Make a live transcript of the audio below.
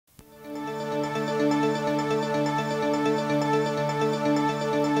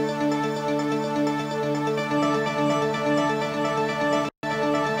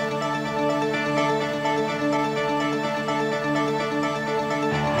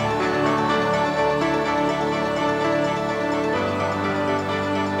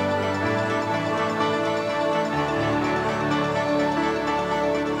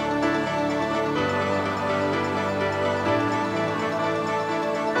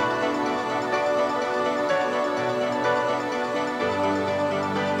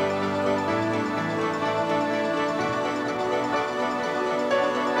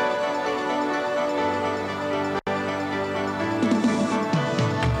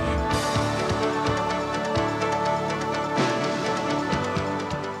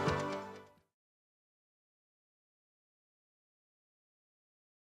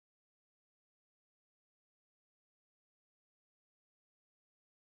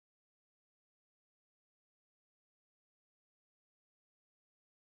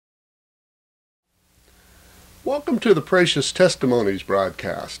Welcome to the Precious Testimonies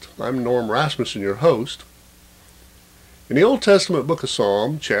broadcast. I'm Norm Rasmussen, your host. In the Old Testament book of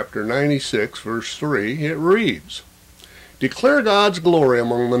Psalm, chapter 96, verse 3, it reads, "Declare God's glory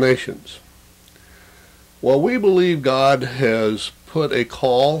among the nations." Well, we believe God has put a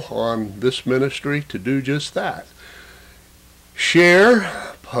call on this ministry to do just that.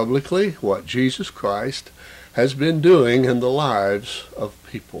 Share publicly what Jesus Christ has been doing in the lives of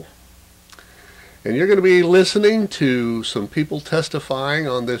people. And you're going to be listening to some people testifying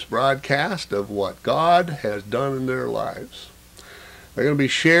on this broadcast of what God has done in their lives. They're going to be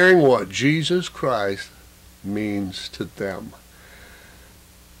sharing what Jesus Christ means to them.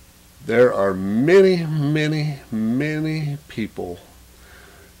 There are many, many, many people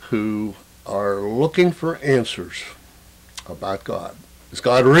who are looking for answers about God. Is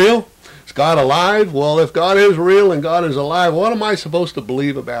God real? Is God alive? Well, if God is real and God is alive, what am I supposed to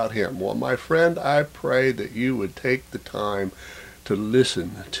believe about Him? Well, my friend, I pray that you would take the time to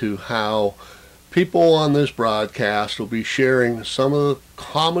listen to how people on this broadcast will be sharing some of the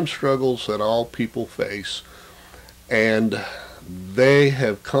common struggles that all people face, and they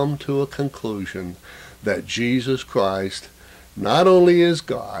have come to a conclusion that Jesus Christ not only is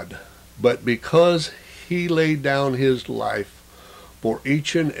God, but because He laid down His life for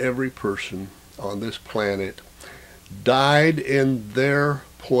each and every person on this planet, died in their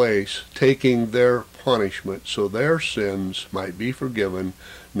place, taking their punishment so their sins might be forgiven,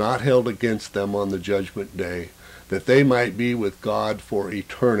 not held against them on the judgment day, that they might be with God for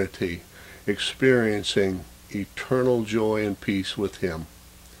eternity, experiencing eternal joy and peace with Him.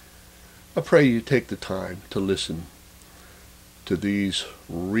 I pray you take the time to listen to these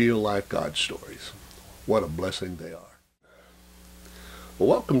real-life God stories. What a blessing they are. Well,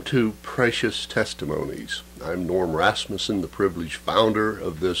 welcome to Precious Testimonies. I'm Norm Rasmussen, the privileged founder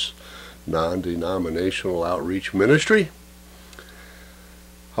of this non-denominational outreach ministry.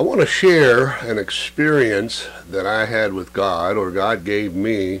 I want to share an experience that I had with God, or God gave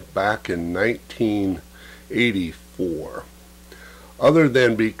me, back in 1984. Other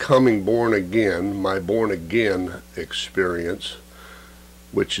than becoming born again, my born again experience,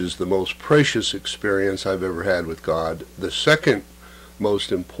 which is the most precious experience I've ever had with God, the second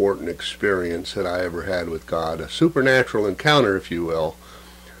most important experience that I ever had with God, a supernatural encounter, if you will,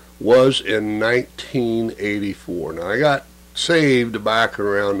 was in 1984. Now, I got saved back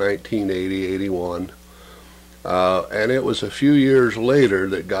around 1980, 81, and it was a few years later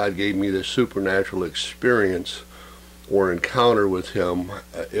that God gave me this supernatural experience or encounter with Him.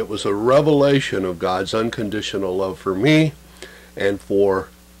 It was a revelation of God's unconditional love for me and for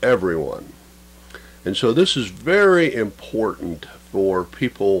everyone. And so this is very important for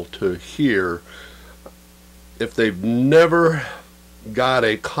people to hear if they've never got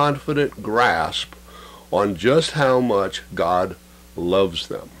a confident grasp on just how much God loves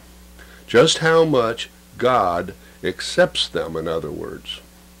them, just how much God accepts them, in other words.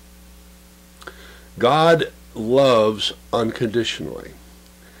 God loves unconditionally.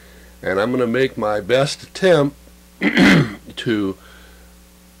 And I'm going to make my best attempt to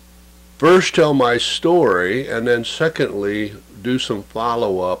first tell my story, and then secondly do some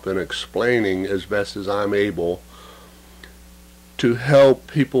follow-up and explaining as best as I'm able to help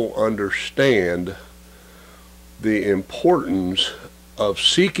people understand the importance of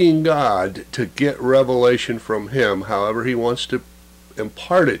seeking God to get revelation from Him, however He wants to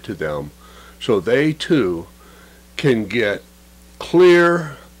impart it to them, so they too can get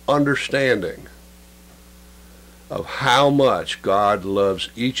clear understanding of how much God loves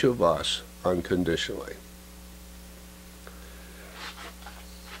each of us unconditionally.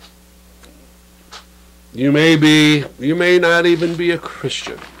 You may not even be a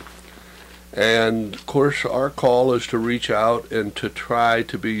Christian. And of course our call is to reach out and to try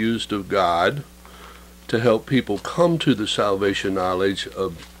to be used of God to help people come to the salvation knowledge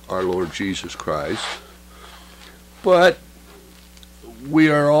of our Lord Jesus Christ. But we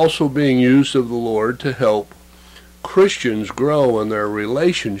are also being used of the Lord to help Christians grow in their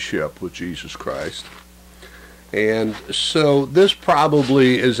relationship with Jesus Christ. And so this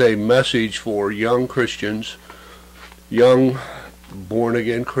probably is a message for young Christians, young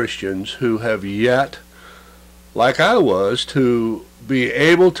born-again Christians who have yet, like I was, to be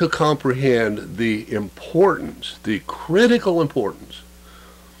able to comprehend the importance, the critical importance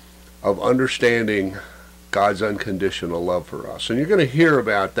of understanding God's unconditional love for us. And you're going to hear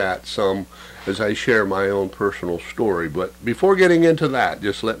about that some as I share my own personal story. But before getting into that,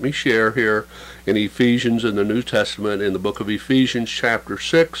 just let me share here in Ephesians in the New Testament, in the book of Ephesians chapter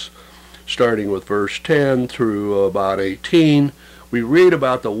 6, starting with verse 10 through about 18, we read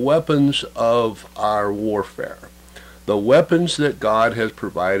about the weapons of our warfare, the weapons that God has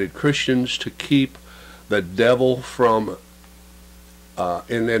provided Christians to keep the devil from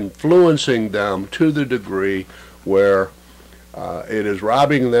in influencing them to the degree where it is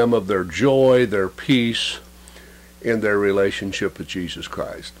robbing them of their joy, their peace in their relationship with Jesus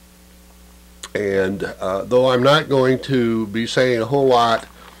Christ. And though I'm not going to be saying a whole lot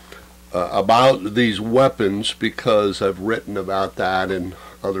about these weapons, because I've written about that in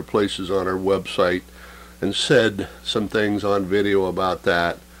other places on our website and said some things on video about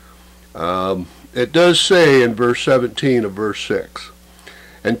that, it does say in verse 17 of verse 6,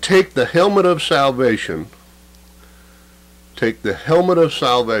 and take the helmet of salvation. Take the helmet of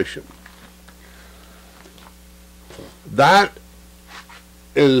salvation. That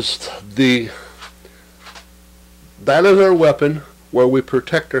is our weapon where we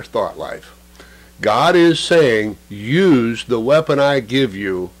protect our thought life. God is saying, use the weapon I give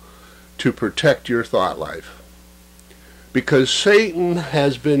you to protect your thought life. Because Satan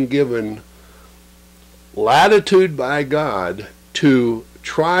has been given latitude by God to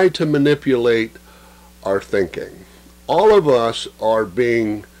try to manipulate our thinking. All of us are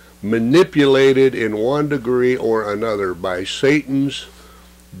being manipulated in one degree or another by Satan's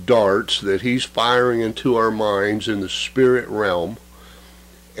darts that he's firing into our minds in the spirit realm.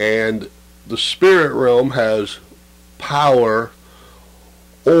 And the spirit realm has power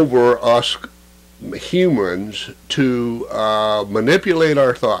over us humans to manipulate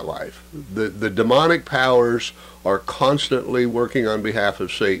our thought life. The demonic powers are constantly working on behalf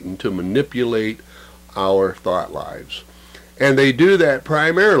of Satan to manipulate our thought lives. And they do that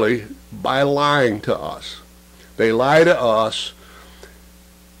primarily by lying to us. They lie to us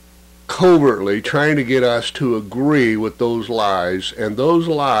covertly, trying to get us to agree with those lies, and those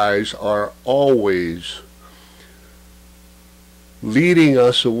lies are always leading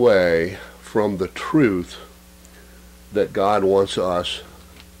us away from the truth that God wants us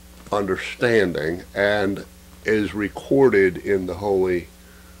understanding and is recorded in the Holy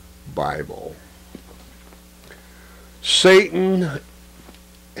Bible. Satan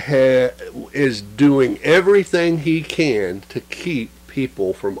is doing everything he can to keep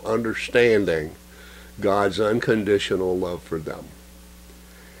people from understanding God's unconditional love for them.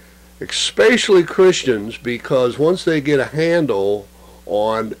 Especially Christians, because once they get a handle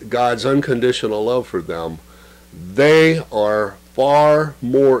on God's unconditional love for them, they are far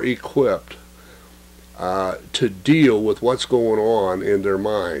more equipped to deal with what's going on in their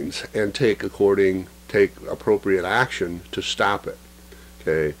minds and take appropriate action to stop it.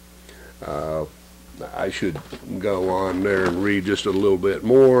 Okay, I should go on there and read just a little bit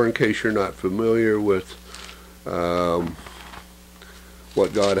more in case you're not familiar with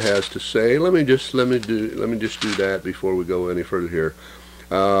what God has to say. Let me just do that before we go any further here.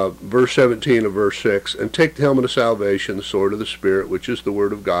 Verse 17 of verse 6, and take the helmet of salvation, the sword of the Spirit, which is the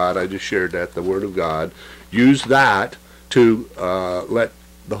Word of God. I just shared that, the Word of God. Use that to let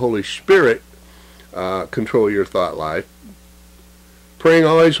the Holy Spirit control your thought life. Praying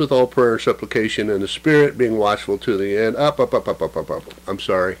always with all prayer and supplication in the Spirit, being watchful to the end. Up. I'm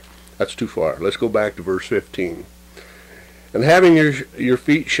sorry, that's too far. Let's go back to verse 15. And having your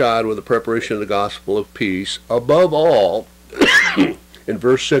feet shod with the preparation of the gospel of peace, above all, in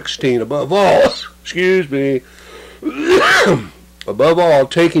verse 16, above all, above all,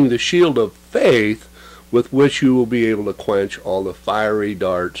 taking the shield of faith with which you will be able to quench all the fiery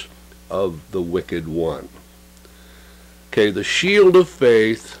darts of the wicked one. Okay, the shield of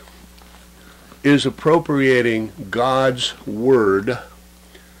faith is appropriating God's word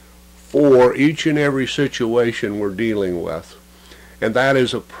for each and every situation we're dealing with, and that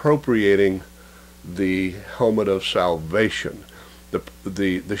is appropriating the helmet of salvation.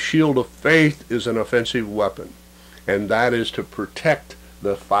 The shield of faith is an offensive weapon, and that is to protect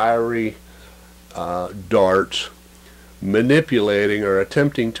the fiery darts manipulating or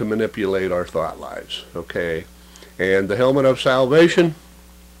attempting to manipulate our thought lives. Okay, and the helmet of salvation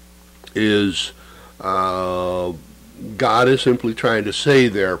is God is simply trying to say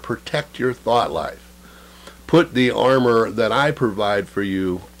there, protect your thought life. Put the armor that I provide for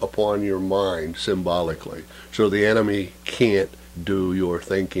you upon your mind symbolically, so the enemy can't do your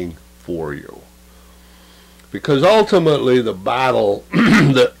thinking for you. Because ultimately the battle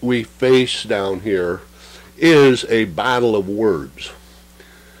that we face down here is a battle of words.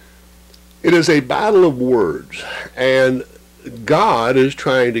 It is a battle of words, and God is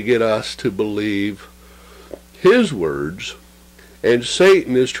trying to get us to believe His words, and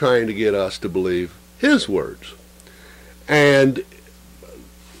Satan is trying to get us to believe his words. And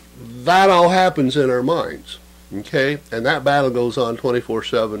that all happens in our minds. Okay, and that battle goes on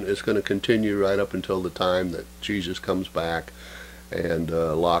 24/7. It's going to continue right up until the time that Jesus comes back and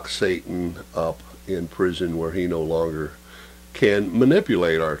locks Satan up in prison where he no longer can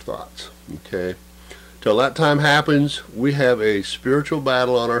manipulate our thoughts. Okay, till that time happens, we have a spiritual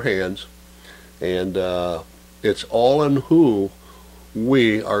battle on our hands, and it's all in who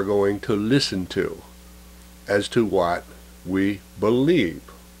we are going to listen to as to what we believe,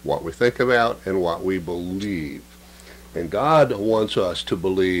 what we think about and what we believe. And God wants us to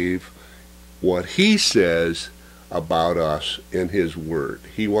believe what he says about us in his word.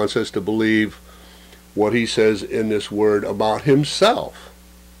 He wants us to believe what he says in this word about himself.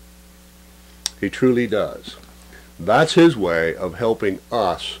 He truly does. That's his way of helping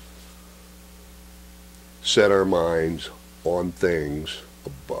us set our minds on things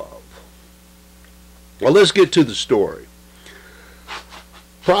above. Well, let's get to the story.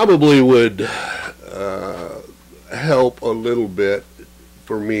 Probably would help a little bit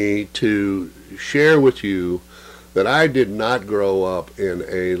for me to share with you that I did not grow up in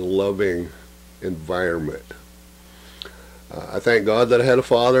a loving environment. I thank God that I had a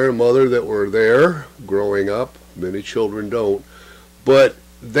father and mother that were there growing up. Many children don't. But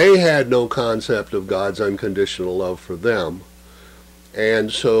they had no concept of God's unconditional love for them.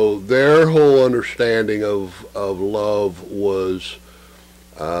 And so their whole understanding of love was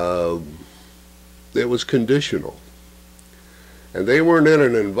it was conditional. And they weren't in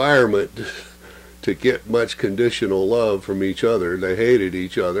an environment to get much conditional love from each other. They hated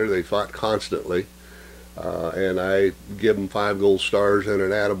each other. They fought constantly. And I give them 5 gold stars and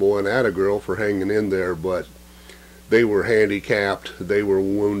an attaboy and attagirl for hanging in there, but they were handicapped. They were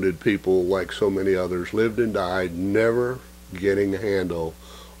wounded people like so many others, lived and died, never getting a handle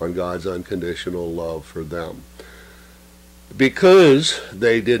on God's unconditional love for them. Because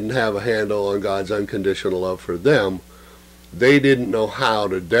they didn't have a handle on God's unconditional love for them, they didn't know how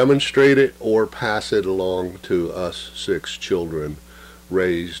to demonstrate it or pass it along to us 6 children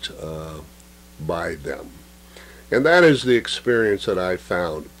raised by them. And that is the experience that I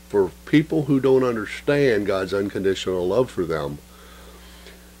found. For people who don't understand God's unconditional love for them,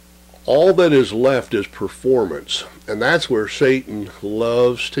 all that is left is performance. And that's where Satan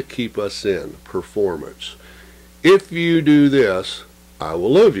loves to keep us in, performance. If you do this, I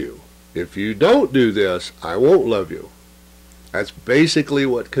will love you. If you don't do this, I won't love you. That's basically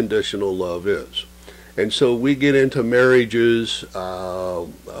what conditional love is. And so we get into marriages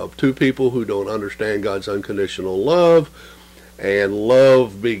of 2 people who don't understand God's unconditional love, and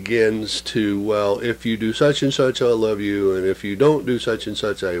love begins to, well, if you do such and such, I'll love you, and if you don't do such and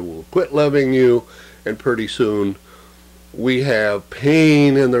such, I will quit loving you, and pretty soon we have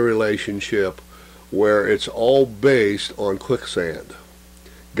pain in the relationship where it's all based on quicksand.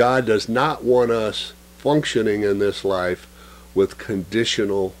 God does not want us functioning in this life with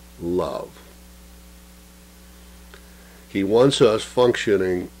conditional love. He wants us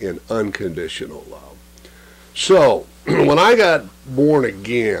functioning in unconditional love. So, when I got born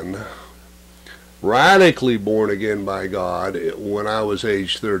again, radically born again by God, when I was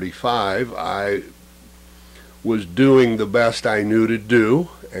age 35, I was doing the best I knew to do,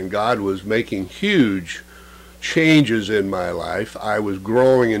 and God was making huge changes in my life. I was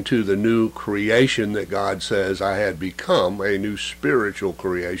growing into the new creation that God says I had become, a new spiritual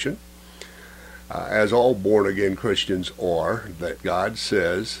creation, as all born-again Christians are, that God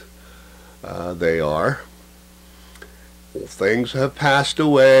says they are. Well, things have passed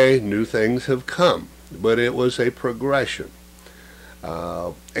away, new things have come, but it was a progression.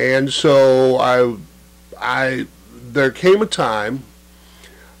 And so there came a time,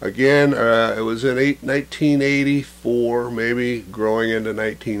 again, it was in 1984, maybe growing into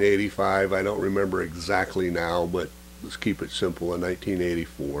 1985. I don't remember exactly now, but let's keep it simple, in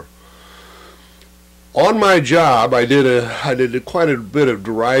 1984. On my job, I did quite a bit of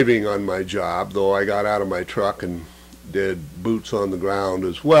driving on my job, though I got out of my truck and did boots on the ground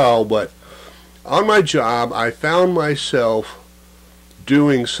as well. But on my job, I found myself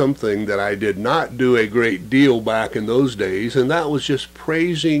doing something that I did not do a great deal back in those days, and that was just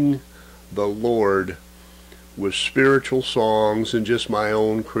praising the Lord with spiritual songs and just my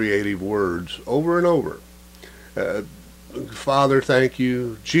own creative words over and over. Father, thank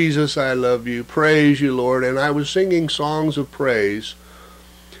you. Jesus, I love you. Praise you, Lord. And I was singing songs of praise,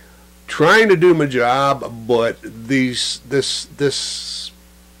 trying to do my job, but this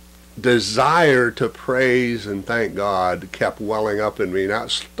desire to praise and thank God kept welling up in me. Now,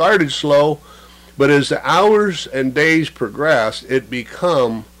 it started slow, but as the hours and days progressed, it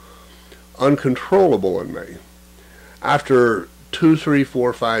became uncontrollable in me. After 2, 3,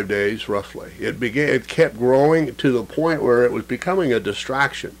 4, 5 days roughly. It kept growing to the point where it was becoming a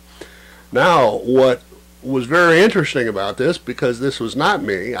distraction. Now, what was very interesting about this, because this was not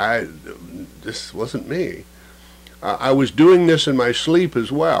me, this wasn't me. I was doing this in my sleep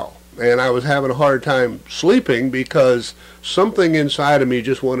as well, and I was having a hard time sleeping because something inside of me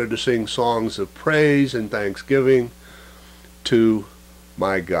just wanted to sing songs of praise and thanksgiving to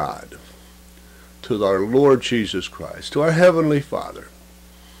my God, to our Lord Jesus Christ, to our Heavenly Father,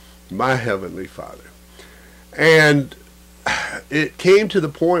 my Heavenly Father. And it came to the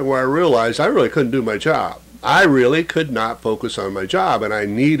point where I realized I really couldn't do my job. I really could not focus on my job, and I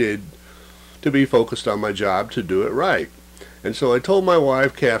needed to be focused on my job to do it right. And so I told my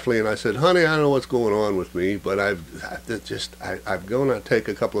wife, Kathleen, I said, honey, I don't know what's going on with me, but I'm going to take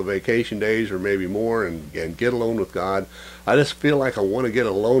a couple of vacation days or maybe more and get alone with God. I just feel like I want to get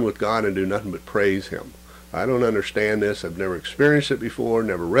alone with God and do nothing but praise Him. I don't understand this. I've never experienced it before,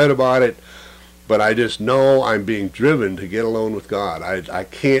 never read about it, but I just know I'm being driven to get alone with God. I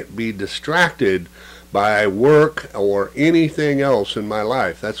can't be distracted by work or anything else in my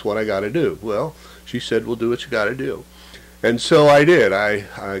life. That's what I got to do. Well, she said, well, do what you got to do. And so I did.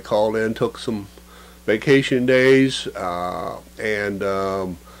 I called in, took some vacation days, and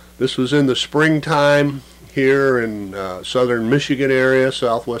this was in the springtime here in southern Michigan area,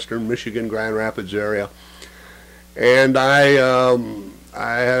 southwestern Michigan, Grand Rapids area. And I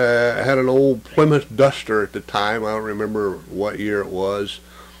had an old Plymouth Duster at the time. I don't remember what year it was.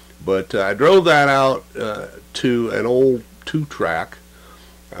 But I drove that out to an old 2-track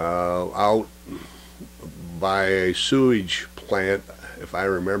out by a sewage plant, if I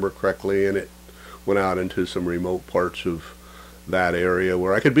remember correctly, and it went out into some remote parts of that area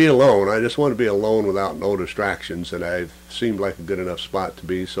where I could be alone. I just wanted to be alone without no distractions, and it seemed like a good enough spot to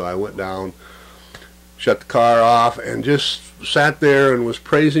be. So I went down, shut the car off, and just sat there and was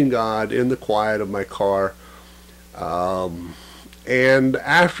praising God in the quiet of my car. And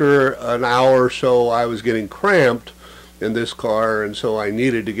after an hour or so, I was getting cramped in this car, and so I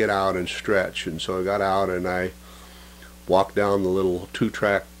needed to get out and stretch. And so I got out and I walked down the little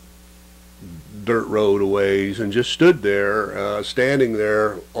 2-track dirt road a ways and just stood there, standing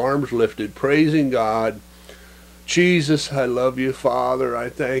there, arms lifted, praising God. Jesus, I love you. Father, I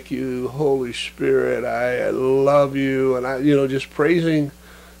thank you. Holy Spirit, I love you. And just praising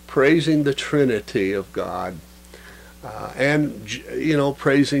the Trinity of God. And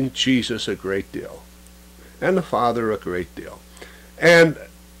praising Jesus a great deal, and the Father a great deal. And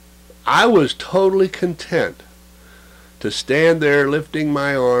I was totally content to stand there lifting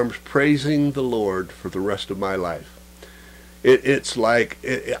my arms, praising the Lord for the rest of my life. It's like,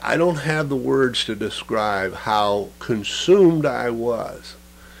 I don't have the words to describe how consumed I was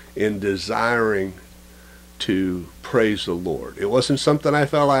in desiring to praise the Lord. It wasn't something I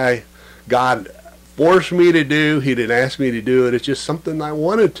felt God forced me to do. He didn't ask me to do it. It's just something I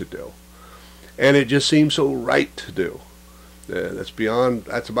wanted to do. And it just seemed so right to do. That's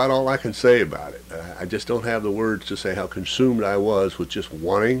about all I can say about it. I just don't have the words to say how consumed I was with just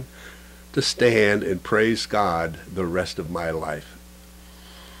wanting to stand and praise God the rest of my life.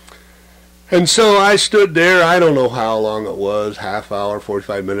 And so I stood there, I don't know how long it was, half hour,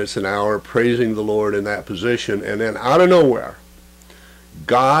 45 minutes, an hour, praising the Lord in that position. And then out of nowhere,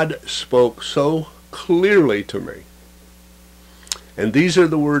 God spoke so clearly to me. And these are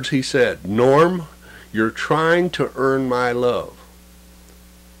the words He said. Norm, you're trying to earn my love.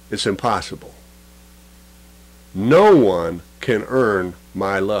 It's impossible. No one can earn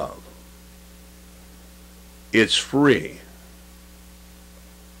my love. It's free.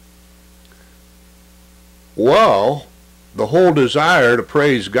 Well, the whole desire to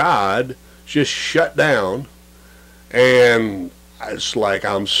praise God just shut down, and it's like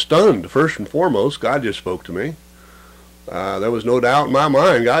I'm stunned. First and foremost, God just spoke to me. There was no doubt in my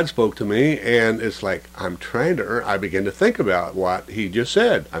mind God spoke to me, and it's like I'm trying to earn. I began to think about what He just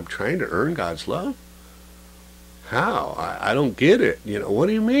said. I'm trying to earn God's love? How? I don't get it. What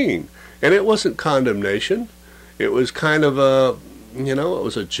do you mean? And it wasn't condemnation. It was kind of it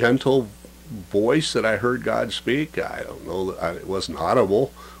was a gentle voice that I heard God speak. I don't know, it wasn't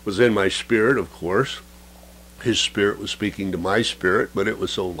audible. It was in my spirit, of course. His spirit was speaking to my spirit, but it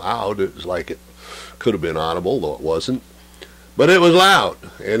was so loud, it was like it could have been audible, though it wasn't. But it was loud,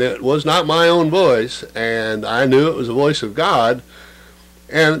 and it was not my own voice, and I knew it was the voice of God.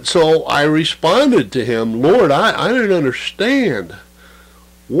 And so I responded to Him, Lord, I didn't understand.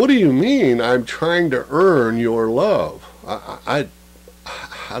 What do you mean I'm trying to earn your love? I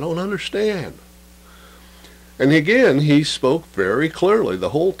don't understand. And again, He spoke very clearly. The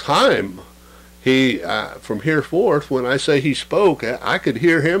whole time He, from here forth, when I say he spoke, I could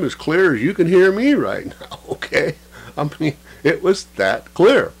hear him as clear as you can hear me right now, okay? I mean, it was that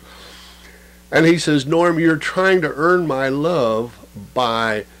clear. And he says, Norm, you're trying to earn my love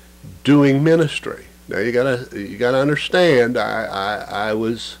by doing ministry. Now you gotta understand,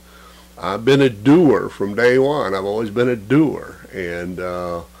 I've been a doer from day one. I've always been a doer, and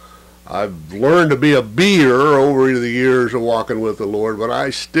I've learned to be a beer over the years of walking with the Lord, but I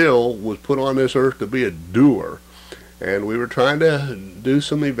still was put on this earth to be a doer. And we were trying to do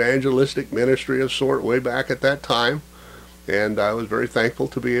some evangelistic ministry of sort way back at that time, and I was very thankful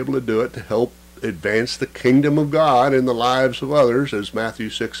to be able to do it to help advance the kingdom of God in the lives of others, as Matthew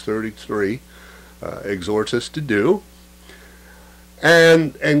 6:33 exhorts us to do.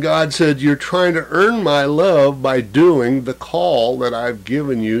 And God said, you're trying to earn my love by doing the call that I've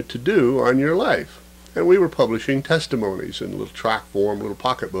given you to do on your life. And we were publishing testimonies in little tract form, little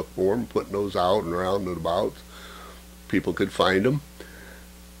pocketbook form, putting those out and around and about. People could find them.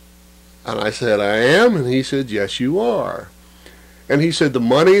 And I said, I am? And he said, yes, you are. And he said, the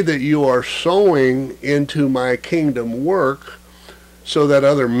money that you are sowing into my kingdom work so that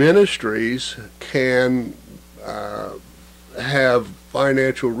other ministries can have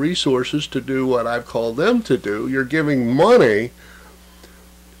financial resources to do what I've called them to do. You're giving money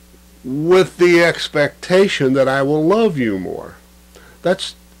with the expectation that I will love you more.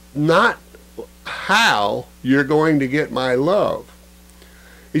 That's not how you're going to get my love.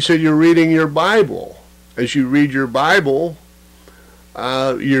 He said, you're reading your Bible. As you read your Bible,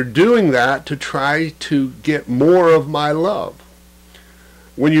 you're doing that to try to get more of my love.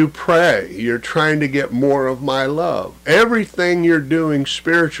 When you pray, you're trying to get more of my love. Everything you're doing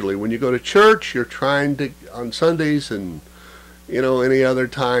spiritually, when you go to church, you're trying to, on Sundays and any other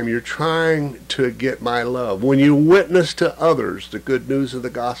time, you're trying to get my love. When you witness to others the good news of the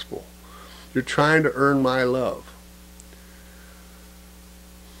gospel, you're trying to earn my love.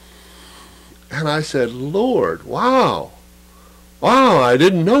 And I said, Lord, wow, I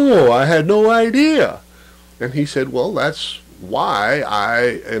didn't know, I had no idea. And he said, well, that's why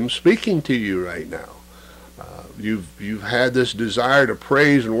I am speaking to you right now. You've had this desire to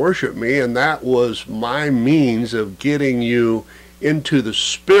praise and worship me, and that was my means of getting you into the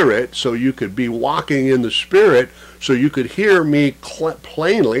Spirit, so you could be walking in the Spirit, so you could hear me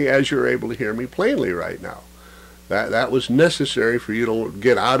plainly as you're able to hear me plainly right now. That was necessary for you to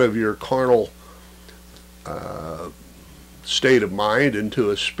get out of your carnal state of mind into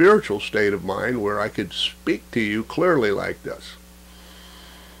a spiritual state of mind where I could speak to you clearly like this.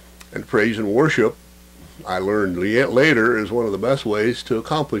 And praise and worship, I learned later, is one of the best ways to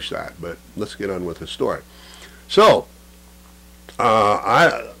accomplish that. But let's get on with the story. So,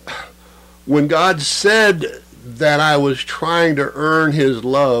 when God said that I was trying to earn his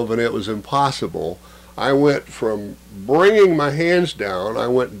love and it was impossible, I went from bringing my hands down, I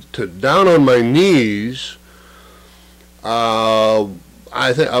went to down on my knees.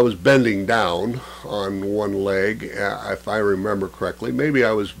 I think I was bending down on one leg, if I remember correctly. Maybe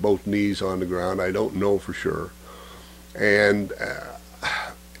I was both knees on the ground. I don't know for sure. And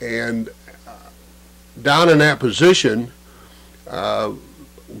down in that position,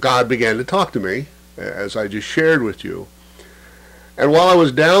 God began to talk to me, as I just shared with you. And while I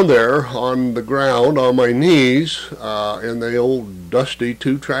was down there on the ground, on my knees, in the old dusty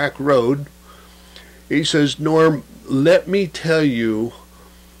two-track road, he says, Norm, let me tell you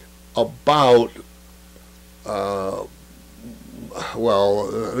about, well,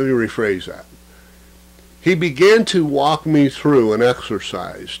 let me rephrase that. He began to walk me through an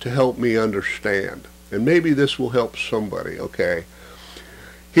exercise to help me understand. And maybe this will help somebody, okay?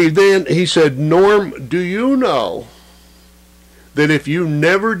 He said, Norm, do you know that if you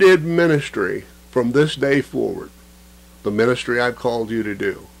never did ministry from this day forward, the ministry I've called you to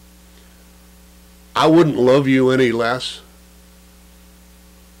do, I wouldn't love you any less?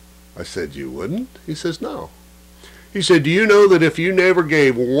 I said, you wouldn't? He says, no. He said, do you know that if you never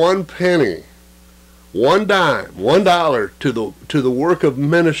gave one penny, one dime, $1 to the work of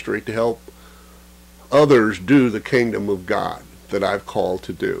ministry to help others do the kingdom of God that I've called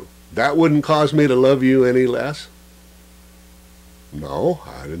to do, that wouldn't cause me to love you any less? No,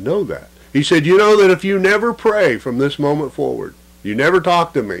 I didn't know that. He said, you know that if you never pray from this moment forward, you never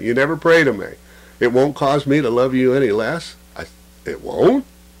talk to me, you never pray to me, it won't cause me to love you any less? It won't?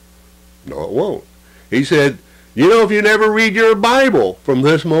 No, it won't. He said, you know, if you never read your Bible from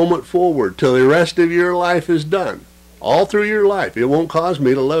this moment forward till the rest of your life is done, all through your life, it won't cause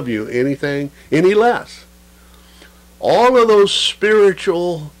me to love you any less. All of those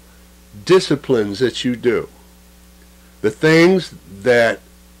spiritual disciplines that you do, the things that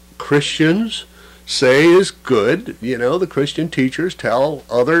Christians say is good. You know, the Christian teachers tell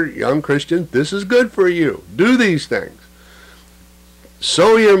other young Christians, this is good for you. Do these things.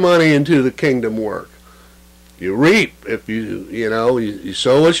 Sow your money into the kingdom work. You reap if you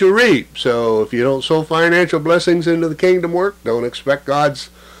sow what you reap. So if you don't sow financial blessings into the kingdom work, don't expect God's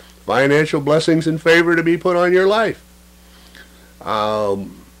financial blessings and favor to be put on your life.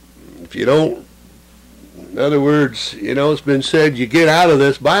 If you don't, in other words, it's been said you get out of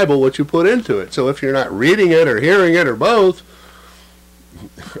this Bible what you put into it. So if you're not reading it or hearing it or both,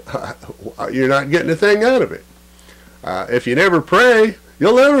 you're not getting a thing out of it. If you never pray,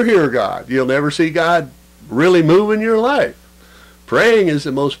 you'll never hear God. You'll never see God really move in your life. Praying is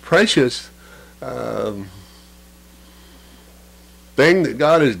the most precious thing that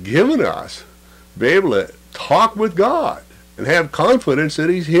God has given us. Be able to talk with God and have confidence that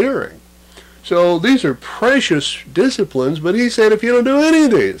He's hearing. So these are precious disciplines, but He said if you don't do any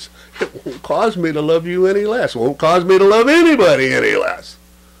of these, it won't cause me to love you any less. It won't cause me to love anybody any less.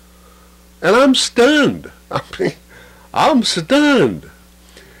 And I'm stunned. I'm stunned.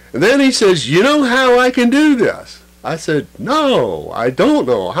 And then He says, you know how I can do this? I said, no, I don't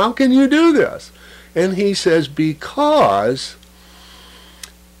know. How can you do this? And He says, because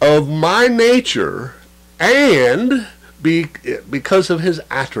of my nature and because of His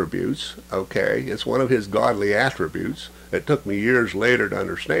attributes. Okay, it's one of His godly attributes. It took me years later to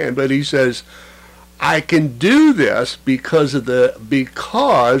understand, but He says, I can do this because of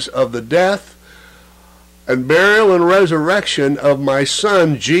the death and burial and resurrection of my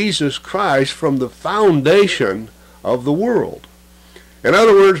Son, Jesus Christ, from the foundation of the world. In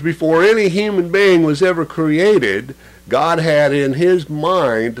other words, before any human being was ever created, God had in His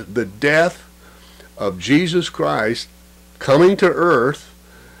mind the death of Jesus Christ coming to earth,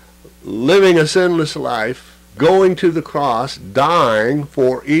 living a sinless life, going to the cross, dying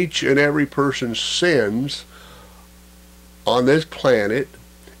for each and every person's sins on this planet,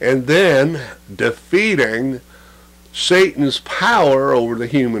 and then defeating Satan's power over the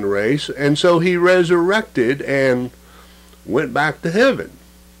human race. And so He resurrected and went back to heaven.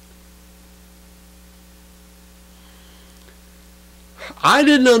 I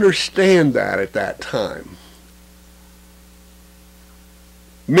didn't understand that at that time.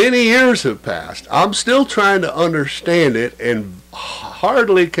 Many years have passed. I'm still trying to understand it and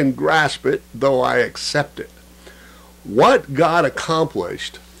hardly can grasp it, though I accept it. What God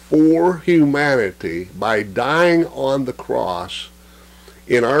accomplished for humanity by dying on the cross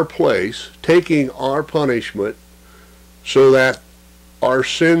in our place, taking our punishment so that our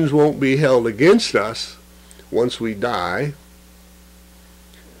sins won't be held against us once we die.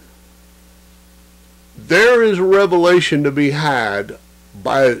 There is revelation to be had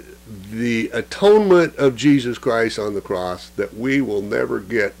by the atonement of Jesus Christ on the cross that we will never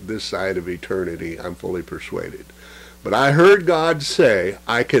get this side of eternity, I'm fully persuaded. But I heard God say,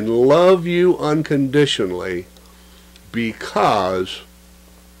 I can love you unconditionally because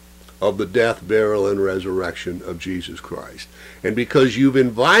of the death, burial, and resurrection of Jesus Christ. And because you've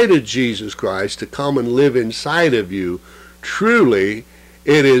invited Jesus Christ to come and live inside of you, truly,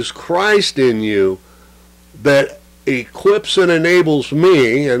 it is Christ in you that equips and enables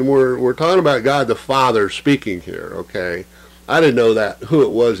me, and we're talking about God the Father speaking here, okay? I didn't know who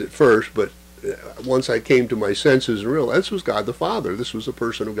it was at first, but once I came to my senses and realized this was God the Father. This was the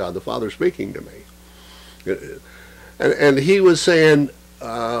person of God the Father speaking to me. And He was saying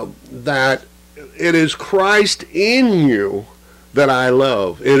that it is Christ in you that I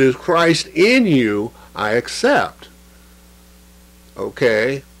love. It is Christ in you I accept.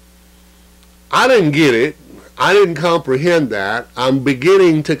 Okay? I didn't get it. I didn't comprehend that. I'm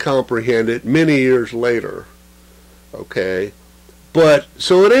beginning to comprehend it many years later. Okay? But,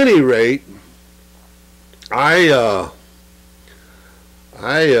 so at any rate, I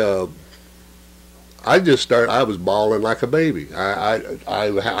was bawling like a baby.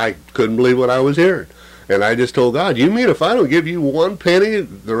 I couldn't believe what I was hearing. And I just told God, you mean if I don't give you one penny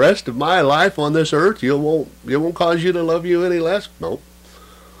the rest of my life on this earth, it won't cause you to love you any less? Nope.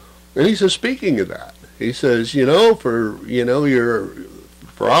 And He says, speaking of that, He says, for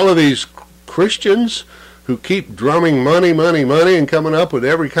all of these Christians who keep drumming money, and coming up with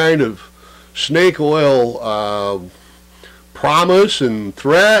every kind of snake oil promise and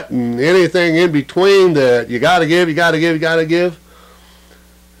threat and anything in between that you got to give.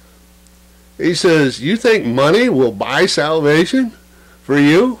 He says, you think money will buy salvation for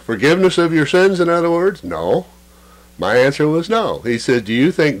you? Forgiveness of your sins, in other words? No. My answer was no. He said, do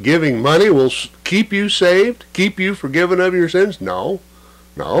you think giving money will keep you saved? Keep you forgiven of your sins? No.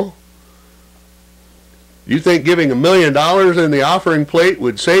 No. You think giving $1 million in the offering plate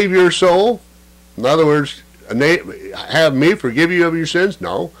would save your soul? In other words, have me forgive you of your sins?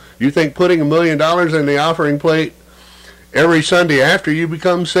 No. You think putting $1 million in the offering plate every Sunday after you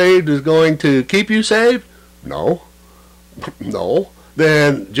become saved is going to keep you saved? No. No.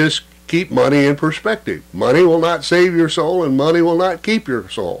 Then just keep money in perspective. Money will not save your soul, and money will not keep your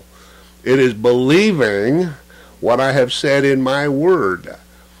soul. It is believing what I have said in my word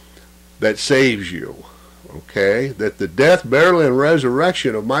that saves you. Okay? That the death, burial, and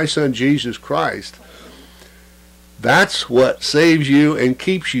resurrection of my Son Jesus Christ, that's what saves you and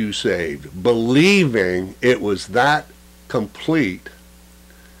keeps you saved. Believing it was that complete.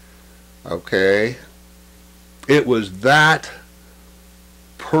 Okay? It was that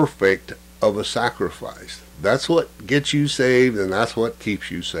perfect of a sacrifice. That's what gets you saved, and that's what keeps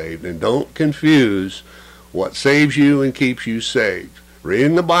you saved. And don't confuse what saves you and keeps you saved.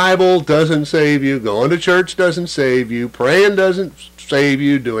 Reading the Bible doesn't save you. Going to church doesn't save you. Praying doesn't save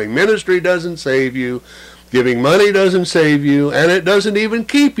you. Doing ministry doesn't save you. Giving money doesn't save you. And it doesn't even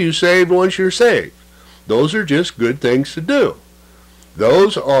keep you saved once you're saved. Those are just good things to do.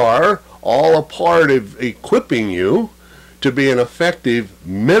 Those are all a part of equipping you to be an effective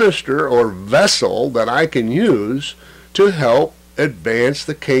minister or vessel that I can use to help advance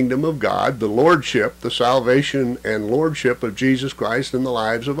the kingdom of God, the lordship, the salvation and lordship of Jesus Christ in the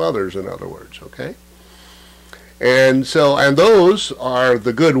lives of others, in other words, okay? And those are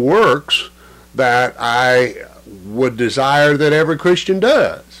the good works that I would desire that every Christian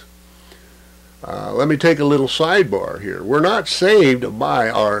does. Let me take a little sidebar here. We're not saved by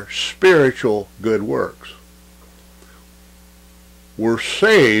our spiritual good works. We're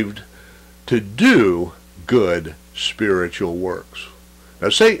saved to do good spiritual works. Now,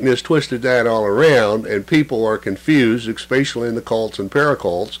 Satan has twisted that all around, and people are confused, especially in the cults and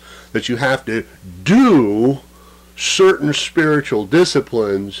paracults, that you have to do certain spiritual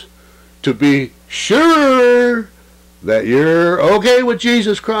disciplines to be sure that you're okay with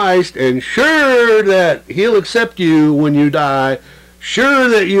Jesus Christ, and sure that he'll accept you when you die, sure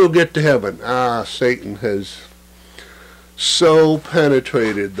that you'll get to heaven. Satan has so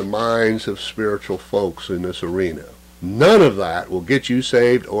penetrated the minds of spiritual folks in this arena. None of that will get you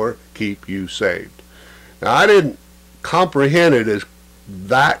saved or keep you saved. Now, I didn't comprehend it as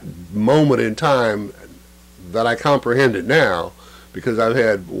that moment in time that I comprehend it now, because I've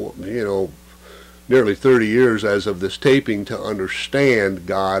had, nearly 30 years as of this taping to understand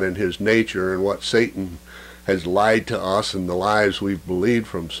God and his nature and what Satan has lied to us and the lies we've believed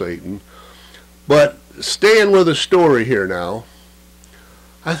from Satan. But staying with the story here now,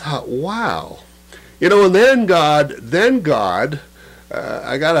 I thought, wow. And then God,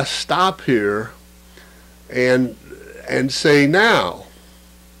 I got to stop here and say now.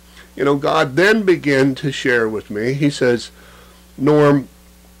 God then began to share with me. He says, Norm,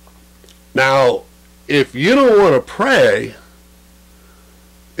 now, if you don't want to pray,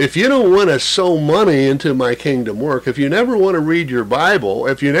 if you don't want to sow money into my kingdom work, if you never want to read your Bible,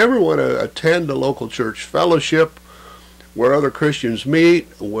 if you never want to attend a local church fellowship where other Christians meet,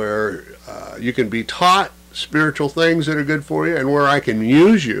 where you can be taught spiritual things that are good for you, and where I can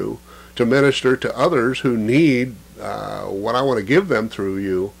use you to minister to others who need what I want to give them through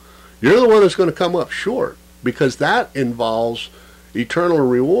you, you're the one that's going to come up short, because that involves eternal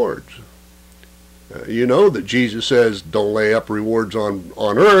rewards. You know that Jesus says, don't lay up rewards on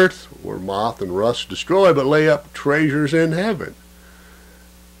earth where moth and rust destroy, but lay up treasures in heaven.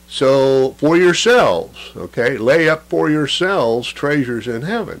 So, for yourselves, okay, lay up for yourselves treasures in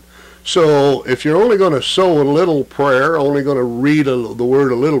heaven. So, if you're only going to sow a little prayer, only going to read the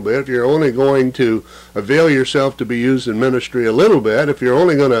word a little bit, if you're only going to avail yourself to be used in ministry a little bit, if you're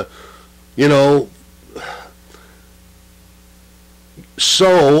only going to,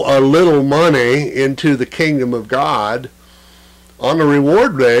 sow a little money into the kingdom of God, on the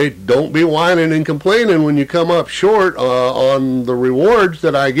reward day, don't be whining and complaining when you come up short on the rewards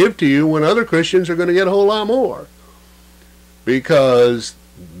that I give to you, when other Christians are going to get a whole lot more. Because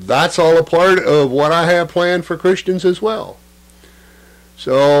that's all a part of what I have planned for Christians as well.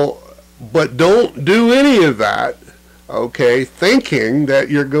 So, but don't do any of that, okay, thinking that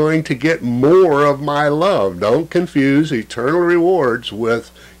you're going to get more of my love. Don't confuse eternal rewards with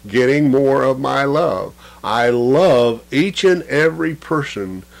getting more of my love. I love each and every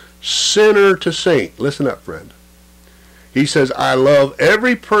person, sinner to saint. Listen up, friend. He says, I love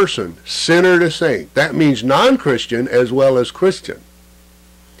every person, sinner to saint. That means non-Christian as well as Christian.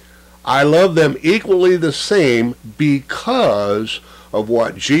 I love them equally the same because of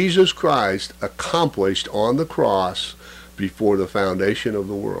what Jesus Christ accomplished on the cross before the foundation of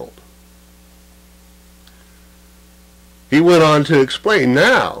the world. He went on to explain,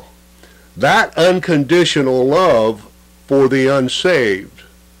 now, That unconditional love for the unsaved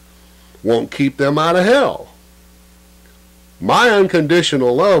won't keep them out of hell. My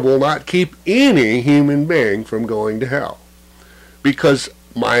unconditional love will not keep any human being from going to hell, because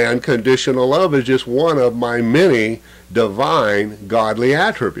my unconditional love is just one of my many divine godly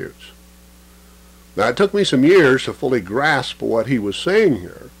attributes. Now, it took me some years to fully grasp what he was saying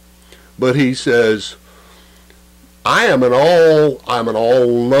here, but he says, I'm an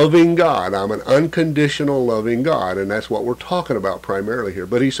all-loving God. I'm an unconditional loving God, and that's what we're talking about primarily here.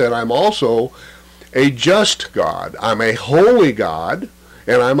 But he said, I'm also a just God. I'm a holy God,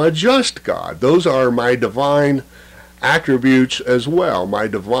 and I'm a just God. Those are my divine attributes as well, my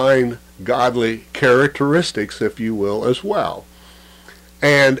divine godly characteristics, if you will, as well.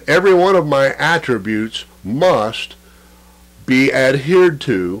 And every one of my attributes must be adhered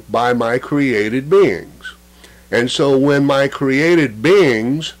to by my created beings. And so when my created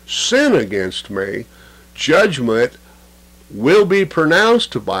beings sin against me, judgment will be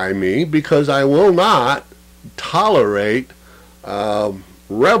pronounced by me, because I will not tolerate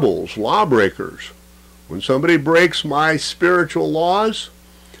rebels, lawbreakers. When somebody breaks my spiritual laws,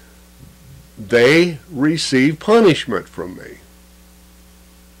 they receive punishment from me.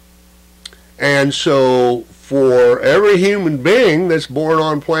 And so for every human being that's born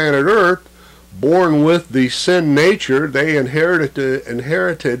on planet Earth, born with the sin nature they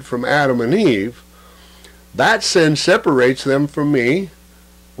inherited from Adam and Eve, that sin separates them from me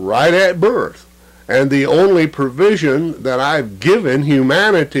right at birth. And the only provision that I've given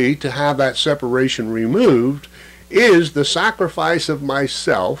humanity to have that separation removed is the sacrifice of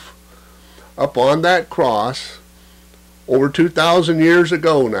myself upon that cross over 2,000 years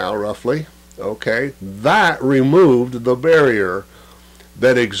ago now, roughly. Okay, that removed the barrier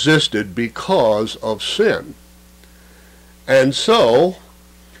that existed because of sin. And so,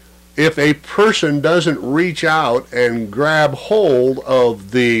 if a person doesn't reach out and grab hold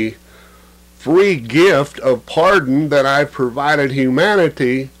of the free gift of pardon that I've provided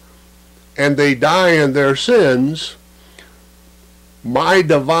humanity, and they die in their sins, my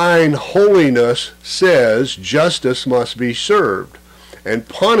divine holiness says justice must be served, and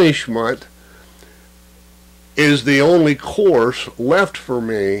punishment is the only course left for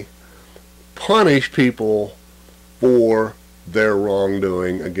me. Punish people for their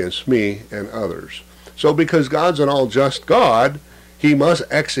wrongdoing against me and others. So because God's an all-just God, he must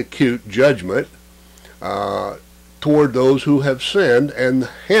execute judgment toward those who have sinned, and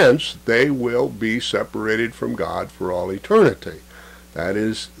hence they will be separated from God for all eternity. That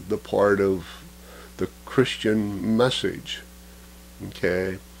is the part of the Christian message.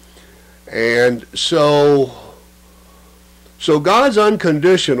 Okay? And so God's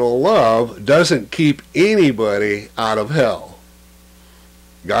unconditional love doesn't keep anybody out of hell.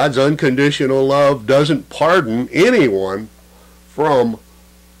 God's unconditional love doesn't pardon anyone from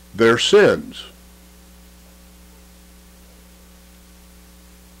their sins.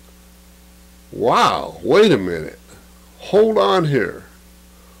 Wow, wait a minute. Hold on here.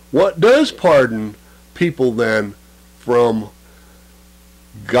 What does pardon people then from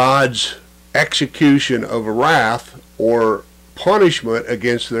God's execution of wrath or punishment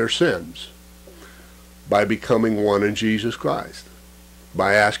against their sins? By becoming one in Jesus Christ.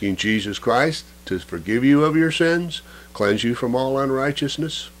 By asking Jesus Christ to forgive you of your sins, cleanse you from all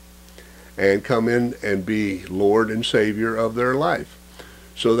unrighteousness, and come in and be Lord and Savior of their life.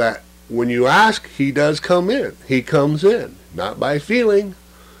 So that when you ask, he does come in. He comes in. Not by feeling.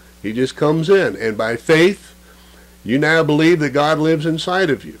 He just comes in. And by faith, you now believe that God lives inside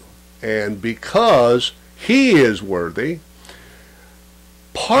of you. And because he is worthy,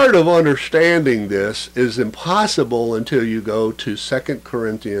 part of understanding this is impossible until you go to 2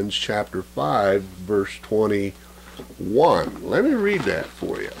 Corinthians chapter 5, verse 21. Let me read that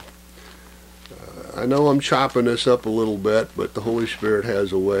for you. I know I'm chopping this up a little bit, but the Holy Spirit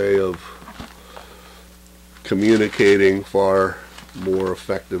has a way of communicating far more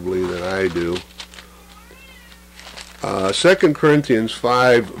effectively than I do. 2 Corinthians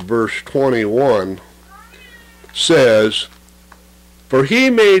 5, verse 21 says, "For he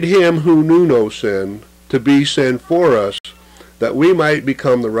made him who knew no sin to be sin for us, that we might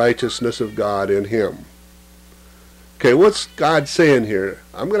become the righteousness of God in him." Okay, what's God saying here?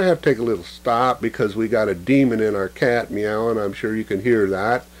 I'm going to have to take a little stop because we got a demon in our cat meowing. I'm sure you can hear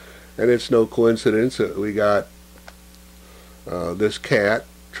that. And it's no coincidence that we got this cat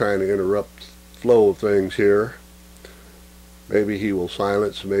trying to interrupt the flow of things here. Maybe he will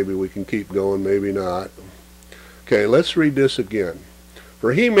silence, maybe we can keep going, maybe not. Okay, let's read this again.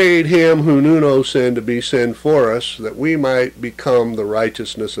 For he made him who knew no sin to be sin for us, that we might become the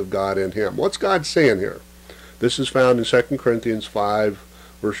righteousness of God in him. What's God saying here? This is found in 2 Corinthians 5,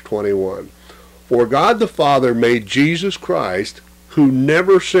 verse 21. For God the Father made Jesus Christ, who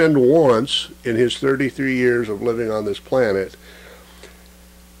never sinned once in his 33 years of living on this planet.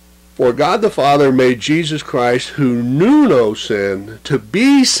 For God the Father made Jesus Christ, who knew no sin, to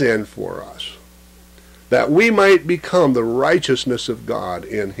be sin for us, that we might become the righteousness of God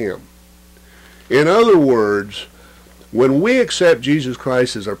in him. In other words, when we accept Jesus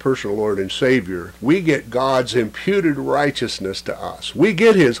Christ as our personal Lord and Savior, we get God's imputed righteousness to us. We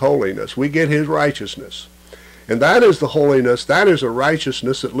get his holiness. We get his righteousness. And that is the holiness, that is a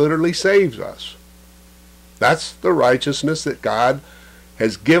righteousness that literally saves us. That's the righteousness that God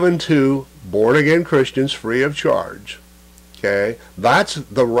has given to born-again Christians free of charge. Okay? That's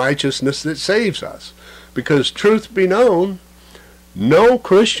the righteousness that saves us. Because truth be known, no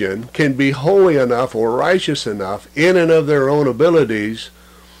Christian can be holy enough or righteous enough in and of their own abilities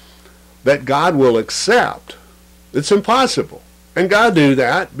that God will accept. It's impossible. And God knew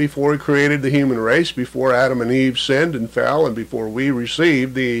that before he created the human race, before Adam and Eve sinned and fell, and before we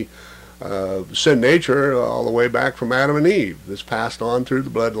received the sin nature all the way back from Adam and Eve. This passed on through the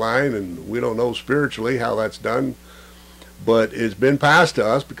bloodline, and we don't know spiritually how that's done. But it's been passed to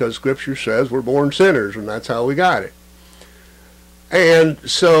us because Scripture says we're born sinners, and that's how we got it. And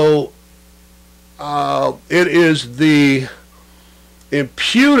so it is the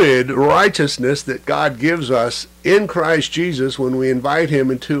imputed righteousness that God gives us in Christ Jesus when we invite him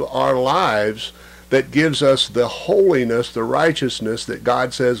into our lives that gives us the holiness, the righteousness that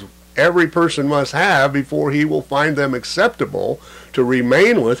God says every person must have before he will find them acceptable to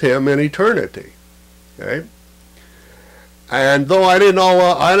remain with him in eternity. Okay? And though I didn't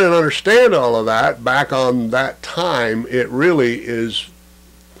understand all of that back on that time, it really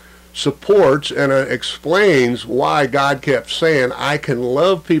supports and explains why God kept saying, I can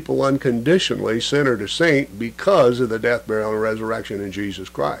love people unconditionally, sinner to saint, because of the death, burial, and resurrection in Jesus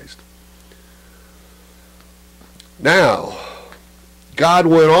Christ. Now, God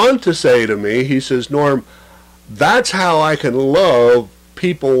went on to say to me, he says, Norm, that's how I can love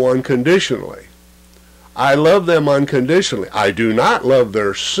people unconditionally. I love them unconditionally. I do not love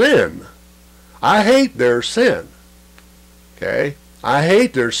their sin. I hate their sin. Okay? I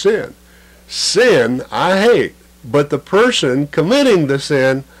hate their sin. Sin, I hate. But the person committing the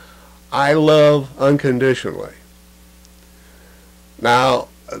sin, I love unconditionally. Now,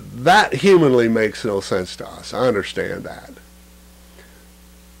 that humanly makes no sense to us. I understand that.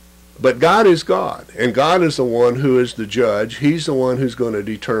 But God is God, and God is the one who is the judge. He's the one who's going to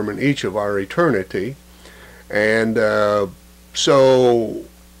determine each of our eternity. And so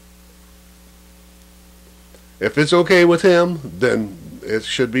if it's okay with him, then it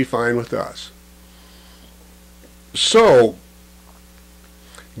should be fine with us. So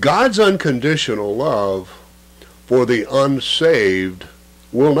God's unconditional love for the unsaved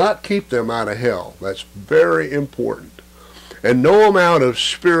will not keep them out of hell. That's very important. And no amount of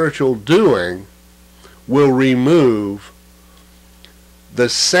spiritual doing will remove the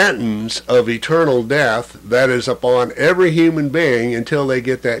sentence of eternal death that is upon every human being until they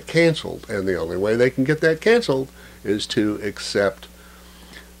get that canceled. And the only way they can get that canceled is to accept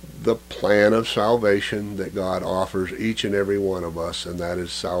the plan of salvation that God offers each and every one of us, and that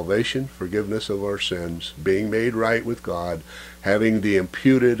is salvation, forgiveness of our sins, being made right with God, having the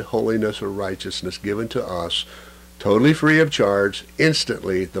imputed holiness or righteousness given to us, totally free of charge,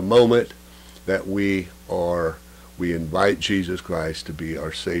 instantly, the moment that we invite Jesus Christ to be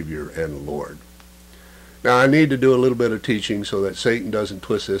our Savior and Lord. Now, I need to do a little bit of teaching so that Satan doesn't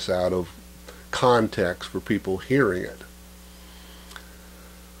twist this out of context for people hearing it.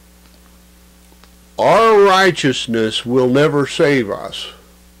 Our righteousness will never save us.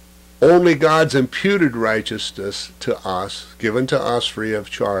 Only God's imputed righteousness to us, given to us free of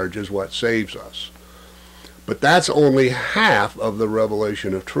charge, is what saves us. But that's only half of the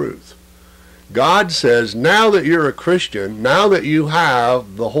revelation of truth. God says, now that you're a Christian, now that you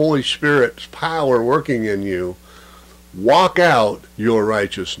have the Holy Spirit's power working in you, walk out your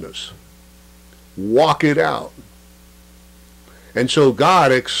righteousness. Walk it out. And so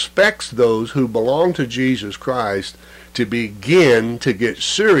God expects those who belong to Jesus Christ to begin to get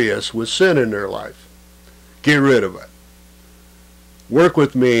serious with sin in their life. Get rid of it. Work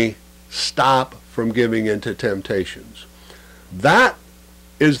with me. Stop from giving into temptations. That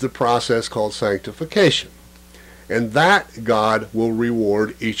is the process called sanctification. And that God will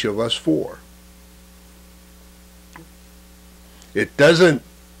reward each of us for. It doesn't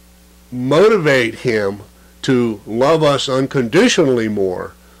motivate him to love us unconditionally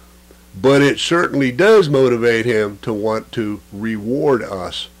more, but it certainly does motivate him to want to reward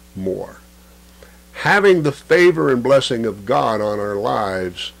us more. Having the favor and blessing of God on our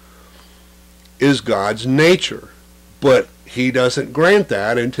lives is God's nature, but he doesn't grant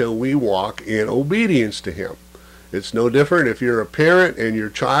that until we walk in obedience to him. It's no different if you're a parent and your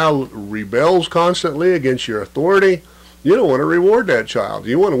child rebels constantly against your authority. You don't want to reward that child.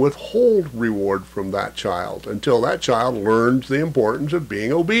 You want to withhold reward from that child until that child learns the importance of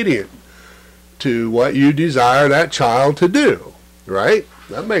being obedient to what you desire that child to do. Right?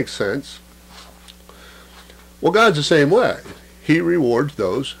 That makes sense. Well, God's the same way. He rewards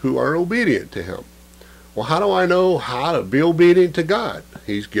those who are obedient to him. Well, how do I know how to be obedient to God?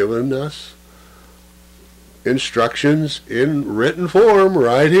 He's given us instructions in written form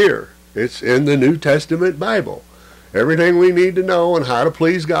right here. It's in the New Testament Bible. Everything we need to know on how to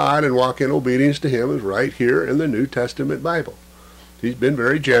please God and walk in obedience to him is right here in the New Testament Bible. He's been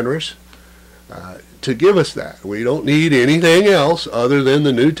very generous to give us that. We don't need anything else other than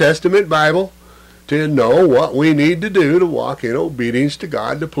the New Testament Bible to know what we need to do to walk in obedience to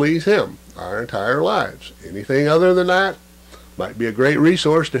God to please him our entire lives. Anything other than that might be a great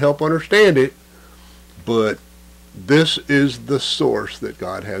resource to help understand it, but this is the source that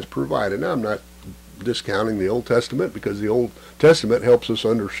God has provided. Now, I'm not discounting the Old Testament, because the Old Testament helps us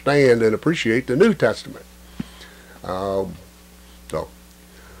understand and appreciate the New Testament.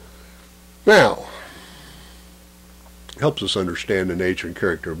 Now, helps us understand the nature and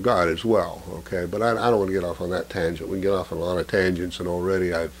character of God as well. Okay, but I don't want to get off on that tangent. We can get off on a lot of tangents, and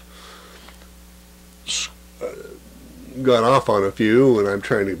already I've got off on a few, and I'm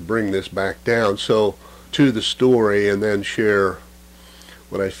trying to bring this back down to the story and then share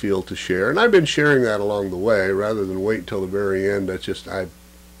what I feel to share. And I've been sharing that along the way rather than wait until the very end. That's just, I've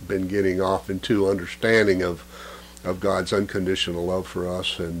been getting off into understanding of God's unconditional love for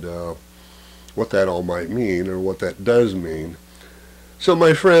us and what that all might mean, or what that does mean. So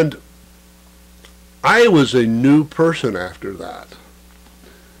my friend, I was a new person after that.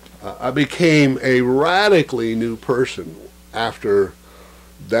 I became a radically new person after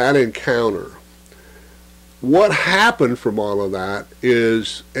that encounter. What happened from all of that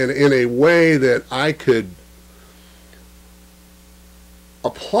is, and in a way that I could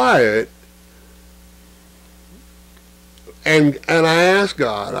apply it, and I asked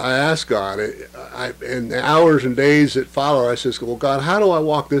God, and the hours and days that follow, I says, well, God, how do I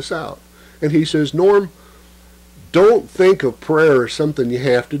walk this out? And he says, Norm, don't think of prayer as something you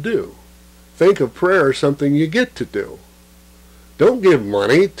have to do. Think of prayer as something you get to do. Don't give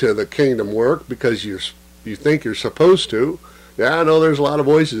money to the kingdom work because you think you're supposed to. Yeah, I know there's a lot of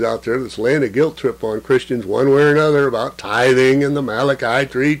voices out there that's laying a guilt trip on Christians one way or another about tithing and the Malachi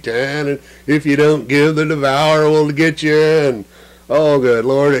 3:10, and if you don't give, the devourer will get you, and oh good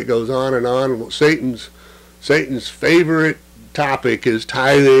Lord, it goes on and on. Satan's favorite topic is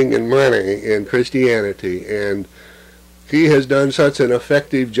tithing and money in Christianity, and he has done such an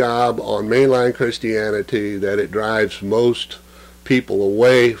effective job on mainline Christianity that it drives most people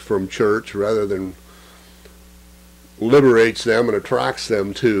away from church rather than liberates them and attracts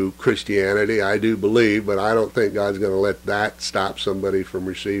them to Christianity, I do believe, but I don't think God's going to let that stop somebody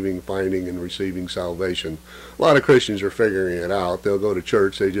from finding and receiving salvation. A lot of Christians are figuring it out. They'll go to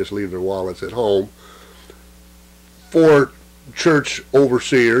church, they just leave their wallets at home. For church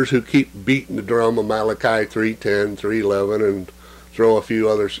overseers who keep beating the drum of Malachi 3:10, 3:11, and throw a few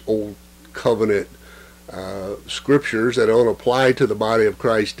other old covenant scriptures that don't apply to the body of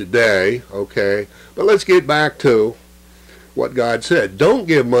Christ today, okay? But let's get back to what God said. Don't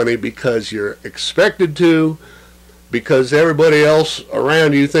give money because you're expected to, because everybody else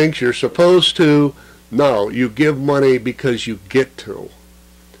around you thinks you're supposed to. No, you give money because you get to.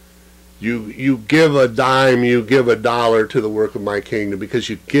 You give a dime, you give a dollar to the work of my kingdom because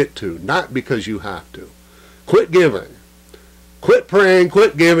you get to, not because you have to. Quit giving. Quit praying,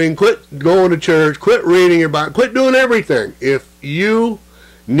 quit giving, quit going to church, quit reading your Bible, quit doing everything. If you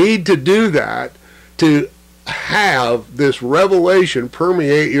need to do that to have this revelation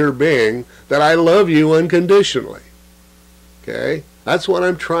permeate your being that I love you unconditionally. Okay? That's what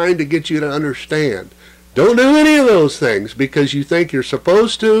I'm trying to get you to understand. Don't do any of those things because you think you're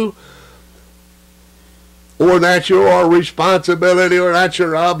supposed to, or that's your responsibility, or that's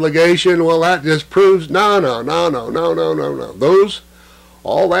your obligation. Well, that just proves, no. Those,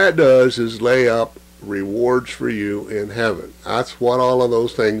 all that does is lay up rewards for you in heaven. That's what all of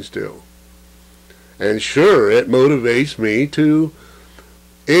those things do. And sure, it motivates me to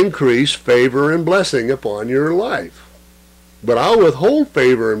increase favor and blessing upon your life. But I'll withhold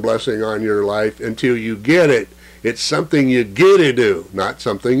favor and blessing on your life until you get it. It's something you get to do, not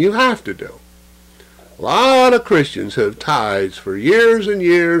something you have to do. A lot of Christians have tithes for years and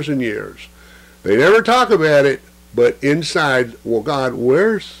years and years. They never talk about it, but inside, well, God,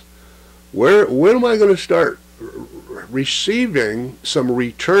 when am I going to start receiving some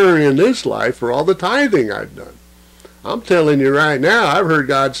return in this life for all the tithing I've done? I'm telling you right now, I've heard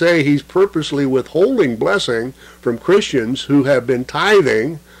God say he's purposely withholding blessing from Christians who have been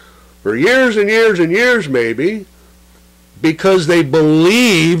tithing for years and years and years maybe, because they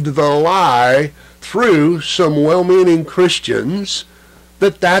believed the lie through some well-meaning Christians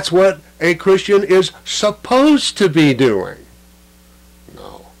that that's what a Christian is supposed to be doing.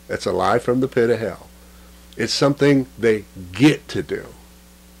 No, it's a lie from the pit of hell. It's something they get to do.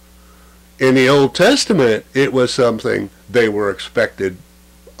 In the Old Testament, it was something they were expected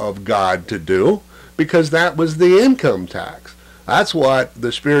of God to do because that was the income tax. That's what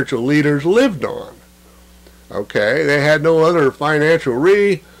the spiritual leaders lived on. Okay, they had no other financial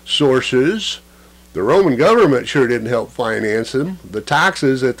resources. The Roman government sure didn't help finance them. The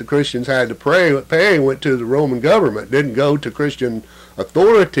taxes that the Christians had to pay went to the Roman government, didn't go to Christian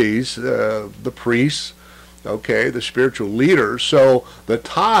authorities, the priests, okay, the spiritual leaders. So the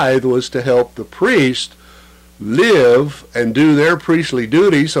tithe was to help the priest live and do their priestly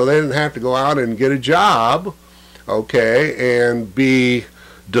duty so they didn't have to go out and get a job, okay, and be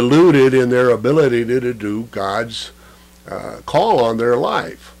deluded in their ability to do God's call on their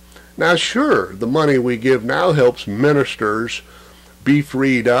life. Now sure, the money we give now helps ministers be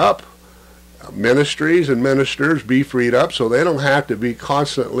freed up, ministries and ministers be freed up so they don't have to be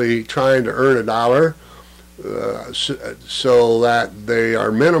constantly trying to earn a dollar, so that they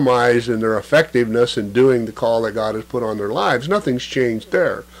are minimized in their effectiveness in doing the call that God has put on their lives. Nothing's changed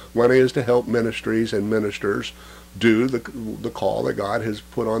there. Money is to help ministries and ministers do the call that God has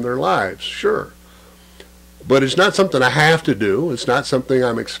put on their lives, sure. But it's not something I have to do. It's not something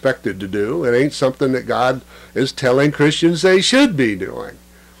I'm expected to do. It ain't something that God is telling Christians they should be doing.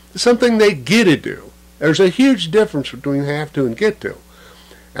 It's something they get to do. There's a huge difference between have to and get to.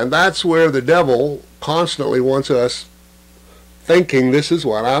 And that's where the devil constantly wants us thinking this is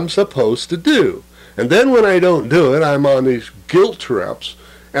what I'm supposed to do. And then when I don't do it, I'm on these guilt trips.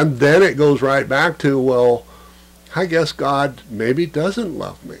 And then it goes right back to, well, I guess God maybe doesn't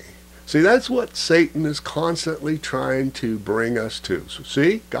love me. See, that's what Satan is constantly trying to bring us to. So,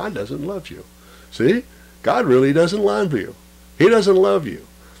 see, God doesn't love you. See, God really doesn't love you. He doesn't love you.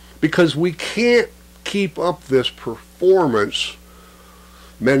 Because we can't keep up this performance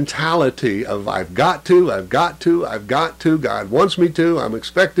mentality of I've got to, God wants me to, I'm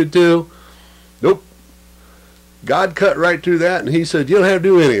expected to. Nope. God cut right through that and he said, you don't have to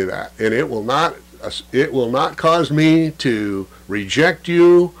do any of that. And it will not cause me to reject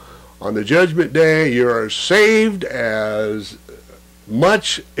you on the judgment day. You are saved as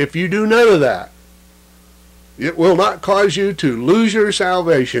much if you do none of that. It will not cause you to lose your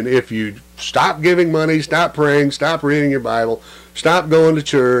salvation if you stop giving money, stop praying, stop reading your Bible, stop going to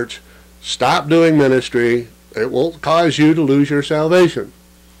church, stop doing ministry. It won't cause you to lose your salvation.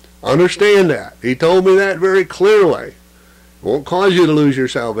 Understand that. He told me that very clearly. It won't cause you to lose your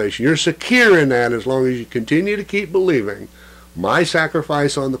salvation. You're secure in that as long as you continue to keep believing my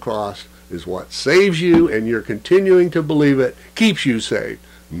sacrifice on the cross is what saves you, and you're continuing to believe it keeps you saved.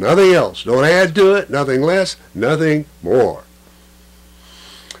 Nothing else. Don't add to it. Nothing less. Nothing more.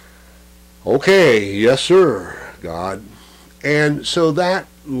 Okay. Yes, sir, God. And so that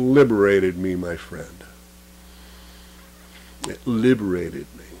liberated me, my friend. It liberated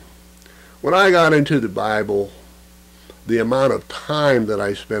me. When I got into the Bible, the amount of time that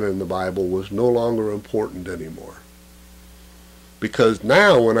I spent in the Bible was no longer important anymore. Because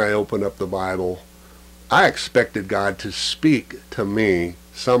now when I open up the Bible, I expected God to speak to me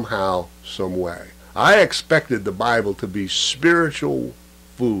somehow, some way. I expected the Bible to be spiritual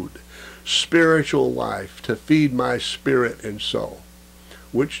food, spiritual life, to feed my spirit and soul,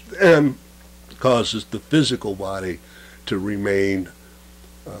 which then causes the physical body to remain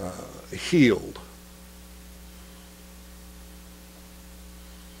healed.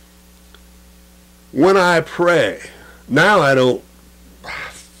 When I pray, now I don't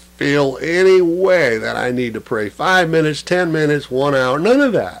feel any way that I need to pray 5 minutes, 10 minutes, 1 hour, none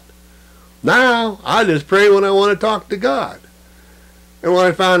of that. Now I just pray when I want to talk to God. And when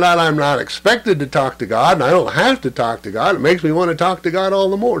I found out I'm not expected to talk to God, and I don't have to talk to God, it makes me want to talk to God all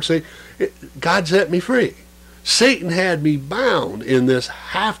the more. See, God set me free. Satan had me bound in this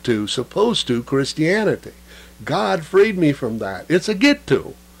have to, supposed to Christianity. God freed me from that. It's a get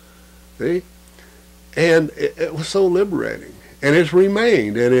to. See? And it was so liberating. And it's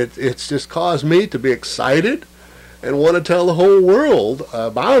remained. And it's just caused me to be excited and want to tell the whole world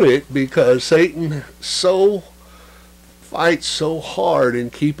about it, because Satan fights so hard in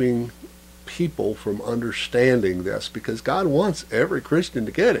keeping people from understanding this, because God wants every Christian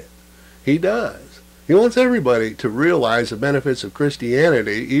to get it. He does. He wants everybody to realize the benefits of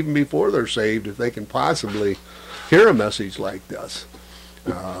Christianity even before they're saved, if they can possibly hear a message like this.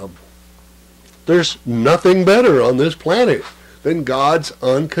 There's nothing better on this planet than God's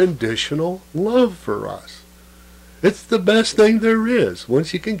unconditional love for us. It's the best thing there is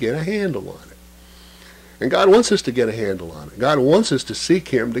once you can get a handle on it. And God wants us to get a handle on it. God wants us to seek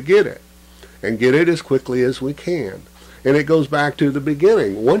Him to get it, and get it as quickly as we can. And it goes back to the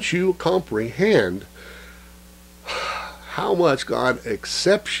beginning. Once you comprehend how much God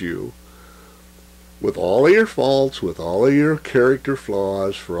accepts you with all of your faults, with all of your character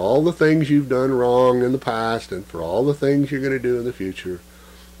flaws, for all the things you've done wrong in the past, and for all the things you're going to do in the future,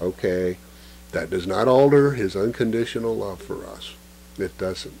 okay, that does not alter His unconditional love for us. It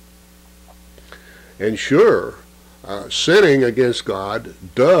doesn't. And sure, sinning against God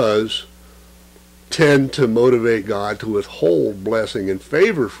does tend to motivate God to withhold blessing and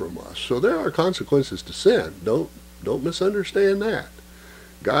favor from us. So there are consequences to sin. Don't misunderstand that.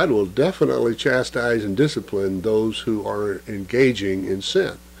 God will definitely chastise and discipline those who are engaging in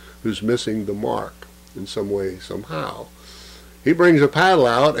sin, who's missing the mark in some way, somehow. He brings a paddle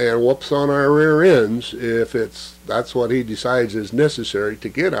out and whoops on our rear ends if that's what He decides is necessary to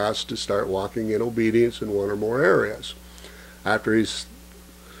get us to start walking in obedience in one or more areas. After His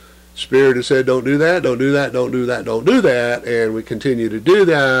Spirit has said, don't do that, don't do that, don't do that, don't do that, and we continue to do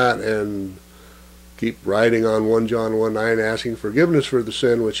that and keep writing on 1 John 1:9, asking forgiveness for the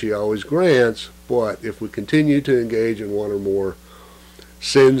sin which He always grants. But if we continue to engage in one or more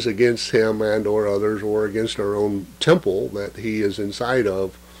sins against Him and or others, or against our own temple that He is inside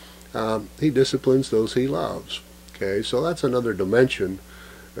of, He disciplines those He loves. Okay, so that's another dimension.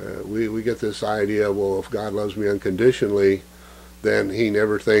 We get this idea, well, if God loves me unconditionally, then He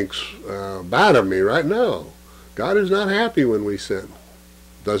never thinks bad of me, right? No. God is not happy when we sin.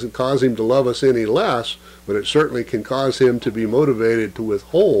 Doesn't cause Him to love us any less, but it certainly can cause Him to be motivated to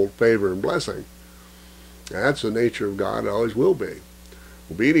withhold favor and blessing. That's the nature of God. It always will be.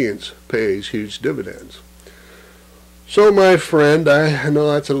 Obedience pays huge dividends. So, my friend, I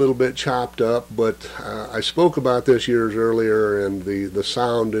know that's a little bit chopped up, but I spoke about this years earlier, and the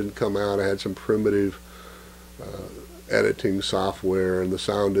sound didn't come out. I had some primitive editing software, and the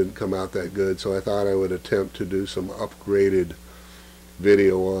sound didn't come out that good, so I thought I would attempt to do some upgraded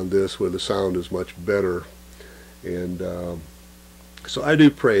video on this where the sound is much better. And so I do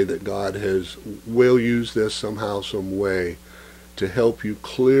pray that God will use this somehow, some way, to help you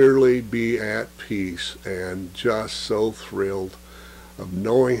clearly be at peace and just so thrilled of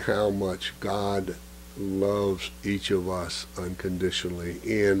knowing how much God loves each of us unconditionally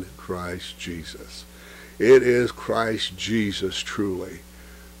in Christ Jesus. It is Christ Jesus truly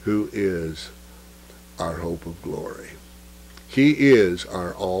who is our hope of glory. He is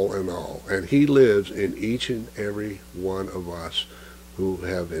our all in all, and He lives in each and every one of us who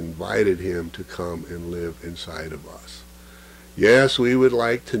have invited Him to come and live inside of us. Yes, we would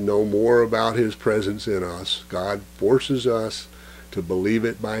like to know more about His presence in us. God forces us to believe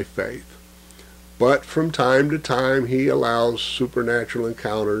it by faith. But from time to time, He allows supernatural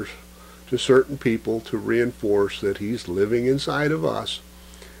encounters to certain people to reinforce that He's living inside of us.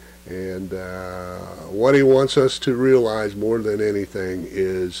 And what He wants us to realize more than anything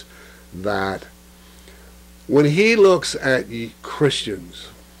is that when He looks at Christians,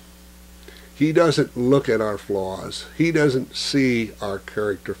 He doesn't look at our flaws. He doesn't see our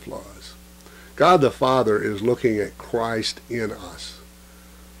character flaws. God the Father is looking at Christ in us,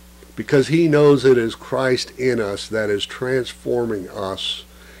 because He knows it is Christ in us that is transforming us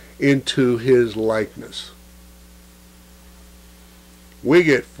into His likeness. We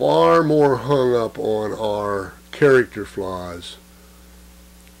get far more hung up on our character flaws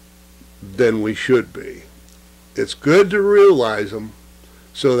than we should be. It's good to realize them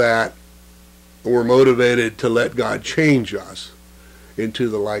so that we're motivated to let God change us into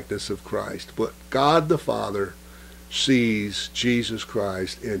the likeness of Christ. But God the Father sees Jesus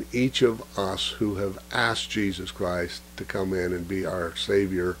Christ in each of us who have asked Jesus Christ to come in and be our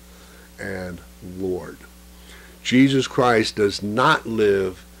Savior and Lord. Jesus Christ does not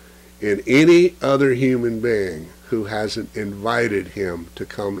live in any other human being who hasn't invited Him to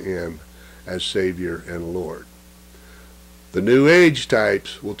come in as Savior and Lord. The New Age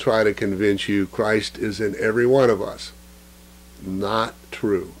types will try to convince you Christ is in every one of us. Not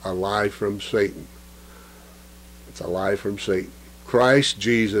true. A lie from Satan. It's a lie from Satan. Christ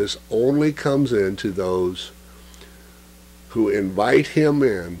Jesus only comes into those who invite him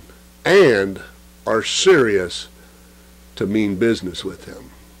in and are serious to mean business with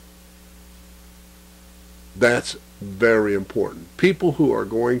him. That's very important. People who are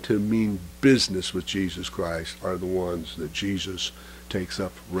going to mean business with Jesus Christ are the ones that Jesus takes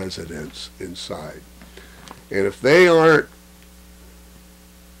up residence inside. And if they aren't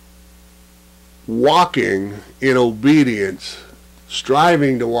walking in obedience,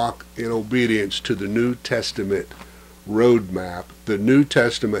 striving to walk in obedience to the New Testament roadmap, the New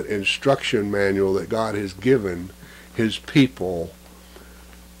Testament instruction manual that God has given his people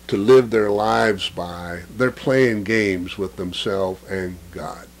to live their lives by, they're playing games with themselves and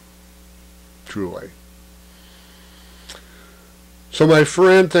God. Truly. So my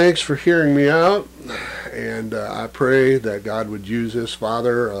friend, thanks for hearing me out, and I pray that God would use this.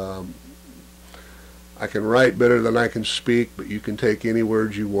 Father, I can write better than I can speak, but you can take any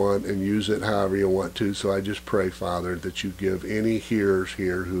words you want and use it however you want to. So I just pray, Father, that you give any hearers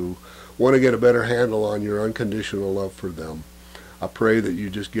here who want to get a better handle on your unconditional love for them. I pray that you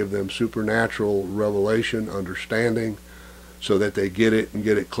just give them supernatural revelation, understanding, so that they get it and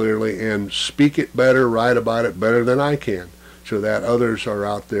get it clearly and speak it better, write about it better than I can, so that others are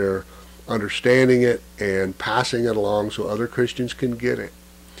out there understanding it and passing it along so other Christians can get it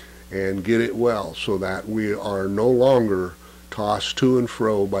and get it well, so that we are no longer tossed to and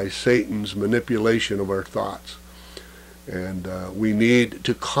fro by Satan's manipulation of our thoughts. And we need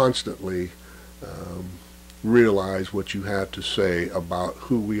to constantly realize what you have to say about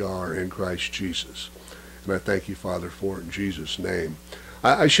who we are in Christ Jesus. And I thank you, Father, for it in Jesus' name.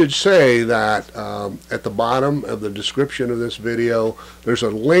 I should say that at the bottom of the description of this video, there's a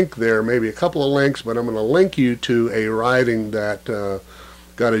link there, maybe a couple of links, but I'm going to link you to a writing that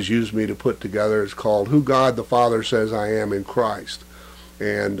God has used me to put together. It's called Who God the Father Says I Am in Christ.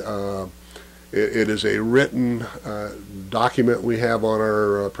 And it is a written document we have on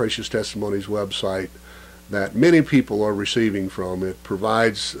our Precious Testimonies website that many people are receiving from. It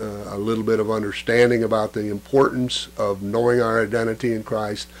provides a little bit of understanding about the importance of knowing our identity in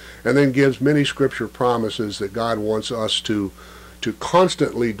Christ, and then gives many scripture promises that God wants us to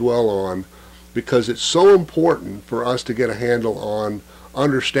constantly dwell on, because it's so important for us to get a handle on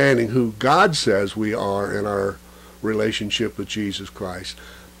understanding who God says we are in our relationship with Jesus Christ.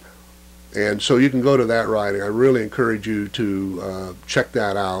 And so you can go to that writing. I really encourage you to check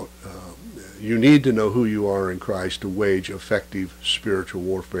that out. You need to know who you are in Christ to wage effective spiritual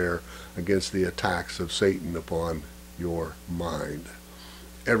warfare against the attacks of Satan upon your mind.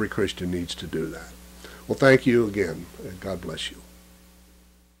 Every Christian needs to do that. Well, thank you again, and God bless you.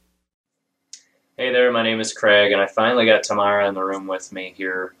 Hey there, my name is Craig, and I finally got Tamara in the room with me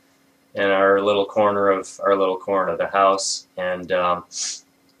here in our little corner of the house. And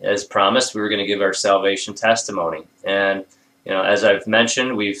as promised, we were going to give our salvation testimony. And you know, as I've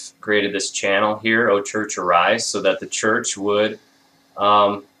mentioned, we've created this channel here, O Church Arise, so that the church would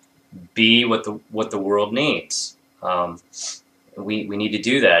be what the world needs. We need to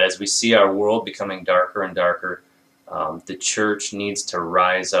do that. As we see our world becoming darker and darker, the church needs to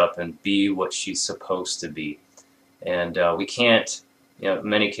rise up and be what she's supposed to be. And we can't, you know, in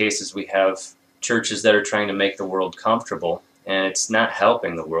many cases we have churches that are trying to make the world comfortable, and it's not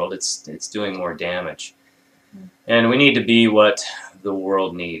helping the world, it's doing more damage. And we need to be what the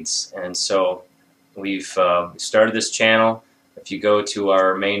world needs. And so we've started this channel. If you go to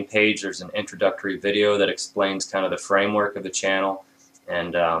our main page, there's an introductory video that explains kind of the framework of the channel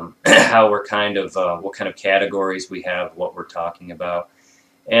and how we're kind of, what kind of categories we have, what we're talking about.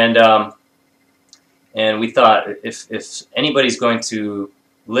 And we thought if anybody's going to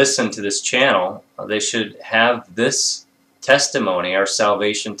listen to this channel, they should have this testimony, our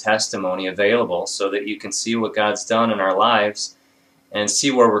salvation testimony, available so that you can see what God's done in our lives and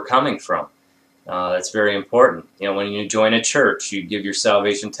see where we're coming from. That's very important. You know, when you join a church, you give your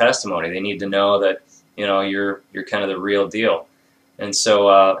salvation testimony. They need to know that, you know, you're kind of the real deal. And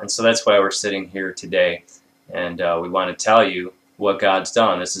so that's why we're sitting here today, and we want to tell you what God's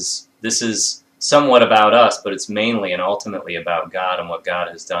done. This is somewhat about us, but it's mainly and ultimately about God and what God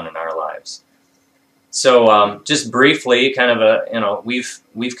has done in our lives. So just briefly, kind of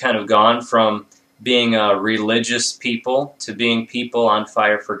we've kind of gone from being religious people to being people on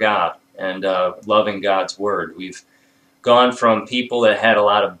fire for God and loving God's Word. We've gone from people that had a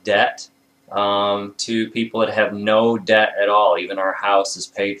lot of debt to people that have no debt at all. Even our house is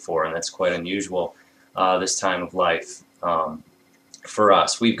paid for, and that's quite unusual this time of life for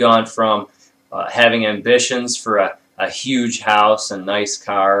us. We've gone from having ambitions for a huge house and nice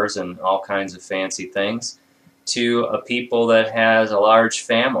cars and all kinds of fancy things to a people that has a large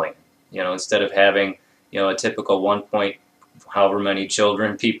family. You know, instead of having, you know, a typical 1 point however many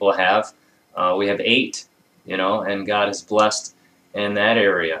children people have, we have 8. You know, and God has blessed in that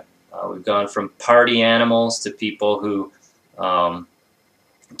area. We've gone from party animals to people who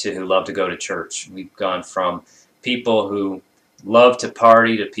who love to go to church. We've gone from people who love to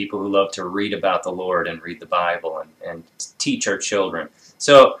party to people who love to read about the Lord and read the Bible and teach our children.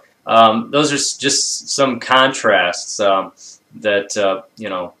 So those are just some contrasts that, you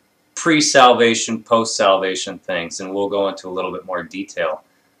know, pre-salvation, post-salvation things, and we'll go into a little bit more detail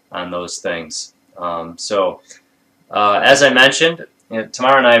on those things. As I mentioned, you know,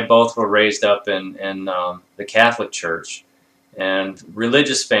 Tamara and I both were raised up in the Catholic Church, and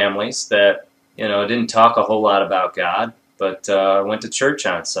religious families that, you know, didn't talk a whole lot about God, but went to church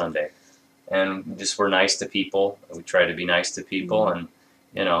on Sunday, and just were nice to people. We tried to be nice to people, and,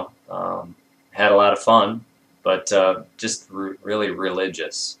 you know, had a lot of fun, but just really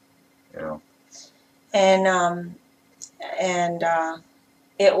religious, you know. And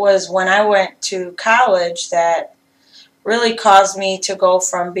it was when I went to college that really caused me to go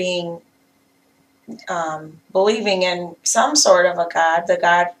from being believing in some sort of a God, the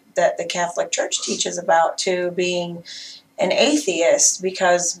God that the Catholic Church teaches about, to being an atheist,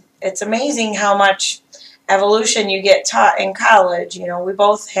 because it's amazing how much evolution you get taught in college. You know, we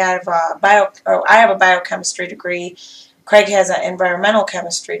both have I have a biochemistry degree. Craig has an environmental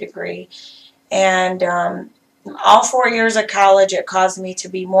chemistry degree, and all 4 years of college, it caused me to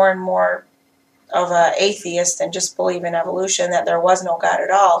be more and more of an atheist and just believe in evolution, that there was no God at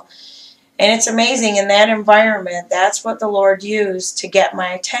all. And it's amazing, in that environment, that's what the Lord used to get my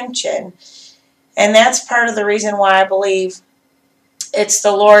attention. And that's part of the reason why I believe it's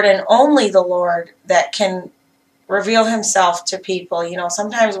the Lord and only the Lord that can reveal himself to people. You know,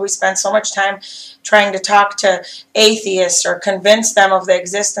 sometimes we spend so much time trying to talk to atheists or convince them of the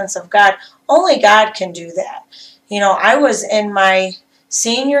existence of God. Only God can do that. You know, I was in my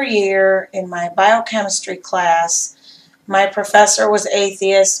senior year in my biochemistry class. My professor was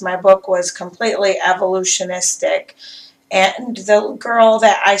atheist. My book was completely evolutionistic. And the girl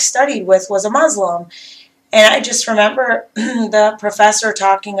that I studied with was a Muslim. And I just remember the professor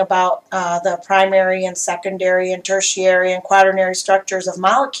talking about the primary and secondary and tertiary and quaternary structures of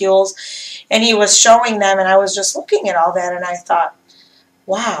molecules. And he was showing them, and I was just looking at all that, and I thought,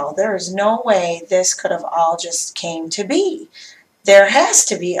 wow, there is no way this could have all just came to be. There has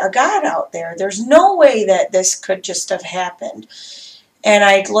to be a God out there. There's no way that this could just have happened. And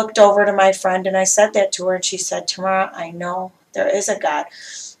I looked over to my friend and I said that to her, and she said, Tamara, I know there is a God.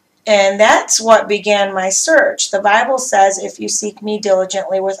 And that's what began my search. The Bible says, if you seek me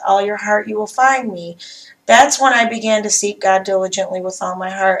diligently with all your heart, you will find me. That's when I began to seek God diligently with all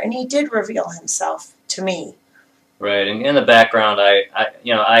my heart, and he did reveal himself to me. Right, and in the background, I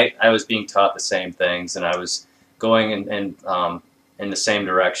was being taught the same things, and I was going in the same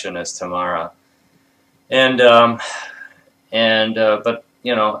direction as Tamara, but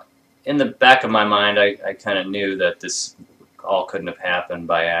you know, in the back of my mind, I kind of knew that this all couldn't have happened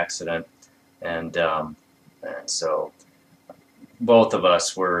by accident, and so both of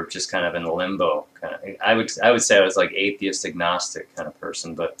us were just kind of in limbo. I would say I was like atheist agnostic kind of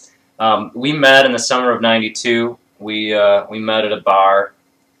person, but we met in the summer of '92. We met at a bar,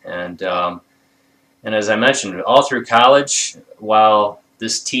 and as I mentioned, all through college, while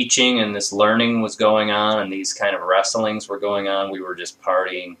this teaching and this learning was going on and these kind of wrestlings were going on, we were just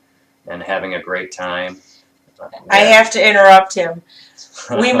partying and having a great time. I have to interrupt him.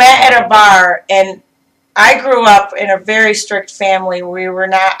 We met at a bar, and I grew up in a very strict family.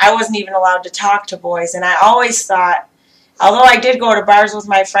 I wasn't even allowed to talk to boys, and I always thought, although I did go to bars with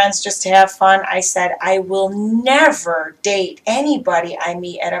my friends just to have fun, I said, I will never date anybody I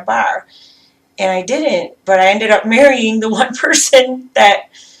meet at a bar. And I didn't, but I ended up marrying the one person that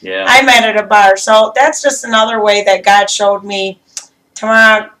I met at a bar. So that's just another way that God showed me,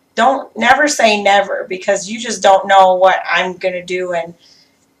 Tamara, don't never say never, because you just don't know what I'm going to do. And,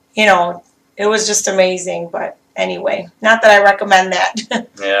 you know, it was just amazing. But anyway, not that I recommend that.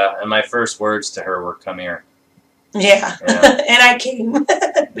 Yeah, and my first words to her were, come here. Yeah. And I came.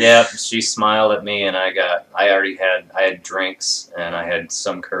 Yeah, she smiled at me, and I had drinks, and I had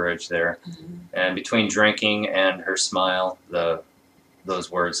some courage there. Mm-hmm. And between drinking and her smile,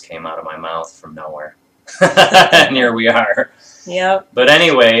 those words came out of my mouth from nowhere. And here we are. Yep. But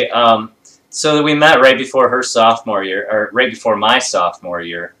anyway, so we met right before her sophomore year, or right before my sophomore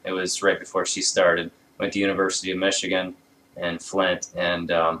year. It was right before she started. Went to University of Michigan in Flint, and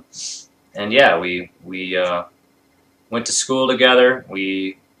yeah, we went to school together.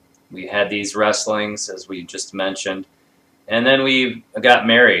 We we had these wrestlings, as we just mentioned. And then we got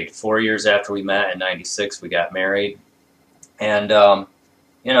married. 4 years after we met in '96, we got married. And,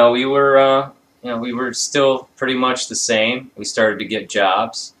 you know, we were still pretty much the same. We started to get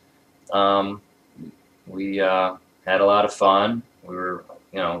jobs. We had a lot of fun. We were,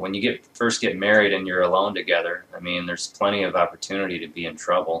 you know, when you first get married and you're alone together, I mean, there's plenty of opportunity to be in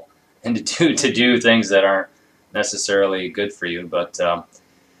trouble and to do things that aren't necessarily good for you. But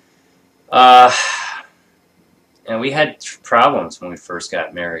and we had problems when we first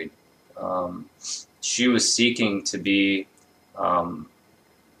got married. She was seeking to be,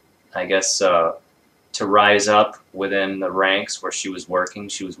 I guess, to rise up within the ranks where she was working.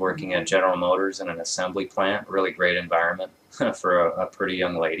 She was working at General Motors in an assembly plant, really great environment for a pretty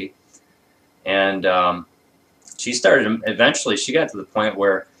young lady. And she started, eventually she got to the point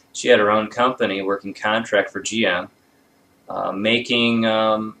where she had her own company working contract for GM, making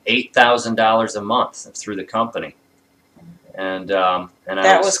 $8,000 a month through the company. And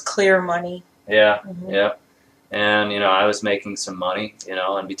that was clear money. Yeah, yeah. And, you know, I was making some money, you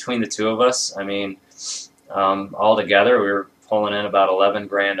know, and between the two of us, I mean, all together we were pulling in about 11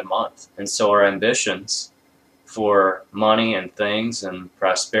 grand a month. And so our ambitions for money and things and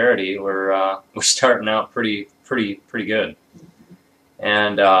prosperity were starting out pretty good.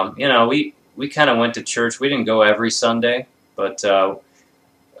 And, you know, we kind of went to church. We didn't go every Sunday, but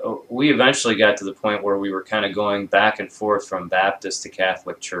we eventually got to the point where we were kind of going back and forth from Baptist to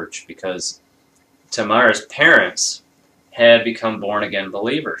Catholic church because Tamara's parents had become born-again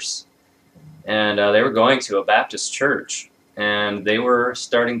believers. And they were going to a Baptist church, and they were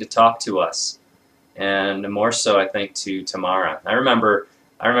starting to talk to us, and more so, I think, to Tamara. I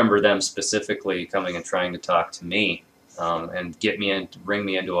remember them specifically coming and trying to talk to me and get me in, bring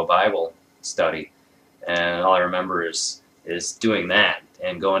me into a Bible study. And all I remember is doing that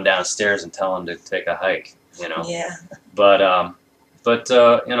and going downstairs and telling them to take a hike, you know. Yeah. But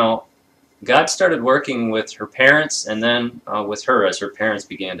you know, God started working with her parents, and then with her as her parents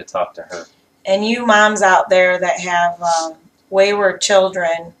began to talk to her. And you moms out there that have wayward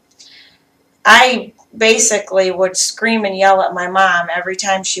children, I basically would scream and yell at my mom every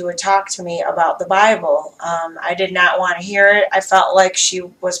time she would talk to me about the Bible. I did not want to hear it. I felt like she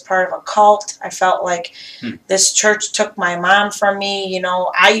was part of a cult. I felt like this church took my mom from me. You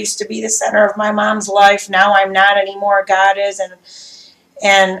know, I used to be the center of my mom's life. Now I'm not anymore. God is.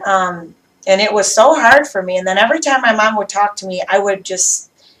 And it was so hard for me. And then every time my mom would talk to me, I would just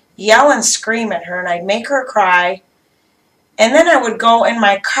yell and scream at her, and I'd make her cry. And then I would go in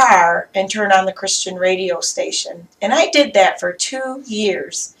my car and turn on the Christian radio station. And I did that for 2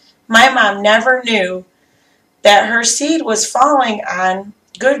 years. My mom never knew that her seed was falling on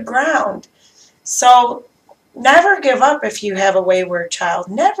good ground. So never give up if you have a wayward child.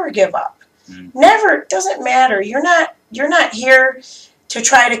 Never give up. Never. It doesn't matter. You're not here to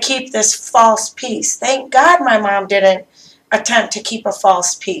try to keep this false peace. Thank God my mom didn't attempt to keep a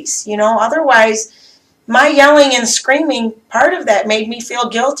false peace. You know, otherwise my yelling and screaming, part of that made me feel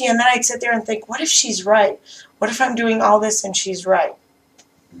guilty, and then I'd sit there and think, what if she's right? What if I'm doing all this and she's right?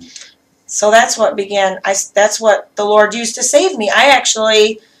 So that's what that's what the Lord used to save me. I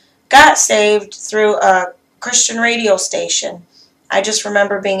actually got saved through a Christian radio station. I just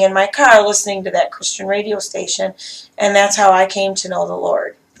remember being in my car listening to that Christian radio station, and that's how I came to know the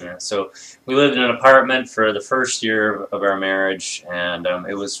Lord. Yeah, so we lived in an apartment for the first year of our marriage, and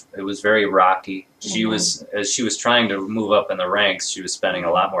it was very rocky. She was, as she was trying to move up in the ranks, she was spending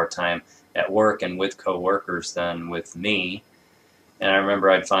a lot more time at work and with coworkers than with me. And I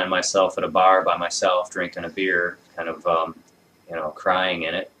remember I'd find myself at a bar by myself drinking a beer, kind of you know, crying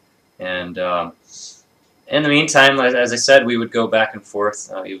in it. And in the meantime, as I said, we would go back and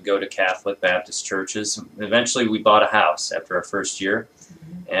forth. We would go to Catholic Baptist churches. Eventually, we bought a house after our first year.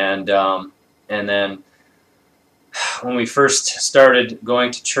 And then when we first started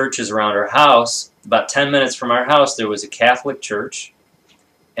going to churches around our house, about 10 minutes from our house, there was a Catholic church.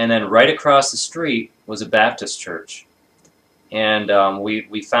 And then right across the street was a Baptist church. And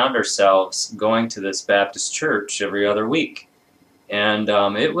we found ourselves going to this Baptist church every other week. And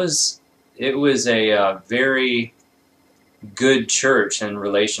it was a very good church in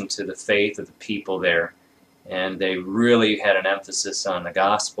relation to the faith of the people there. And they really had an emphasis on the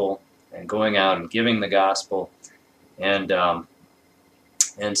gospel and going out and giving the gospel. And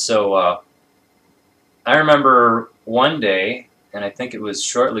so I remember one day, and I think it was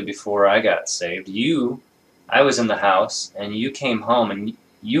shortly before I got saved, I was in the house, and you came home, and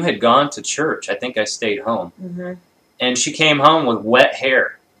you had gone to church. I think I stayed home. And she came home with wet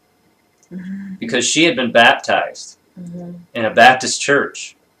hair because she had been baptized in a Baptist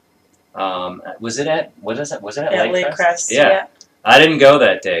church. Was it at, what is it? Was it at At Lake Lake Crest? Crest, Yeah. I didn't go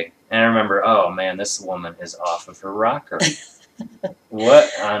that day. And I remember, oh man, this woman is off of her rocker.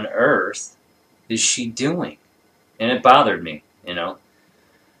 What on earth is she doing? And it bothered me, you know.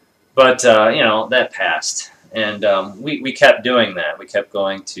 But, you know, that passed. And we kept doing that. We kept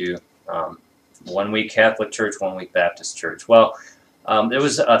going to 1 week Catholic church, 1 week Baptist church. Well, there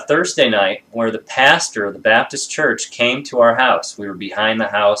was a Thursday night where the pastor of the Baptist church came to our house. We were behind the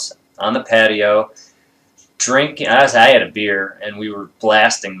house on the patio, drinking. I had a beer, and we were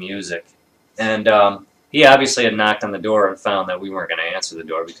blasting music. And he obviously had knocked on the door and found that we weren't going to answer the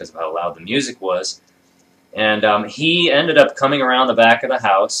door because of how loud the music was. And he ended up coming around the back of the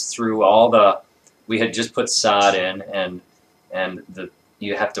house through all the, we had just put sod in, and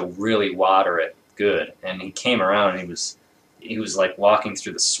you have to really water it good. And he came around, and he was like walking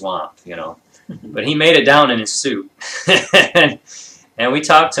through the swamp, you know. But he made it down in his suit. and we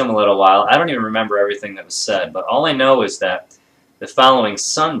talked to him a little while. I don't even remember everything that was said, but all I know is that the following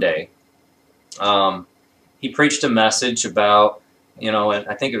Sunday, he preached a message about, you know, and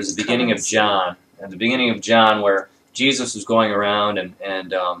I think it was the beginning of John. At the beginning of John, where Jesus was going around, and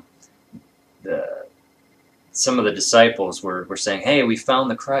some of the disciples were saying, "Hey, we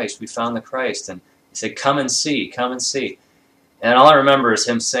found the Christ, we found the Christ," and he said, "Come and see, come and see." And all I remember is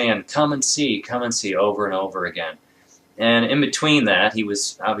him saying, "Come and see," over and over again. And in between that, he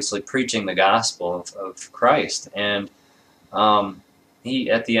was obviously preaching the gospel of Christ. And he,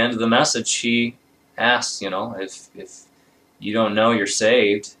 at the end of the message, he asked, you know, if you don't know you're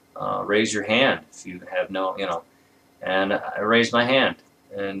saved, raise your hand if you have no, you know. And I raised my hand,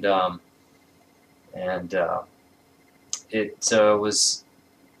 and it was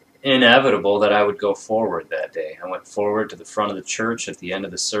inevitable that I would go forward that day. I went forward to the front of the church at the end of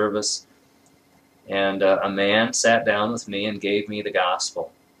the service, and a man sat down with me and gave me the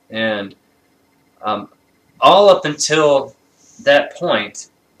gospel. And all up until that point,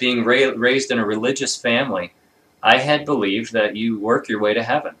 being raised in a religious family, I had believed that you work your way to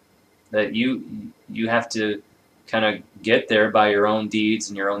heaven, that you have to kind of get there by your own deeds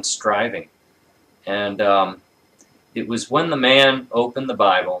and your own striving. And it was when the man opened the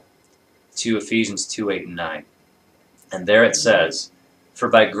Bible to Ephesians 2:8 and 9. And there it says, "For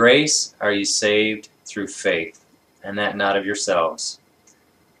by grace are you saved through faith, and that not of yourselves.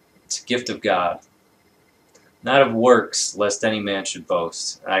 It's a gift of God, not of works, lest any man should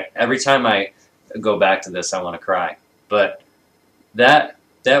boast." Every time I go back to this, I want to cry. But that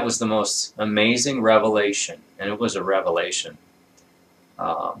was the most amazing revelation, and it was a revelation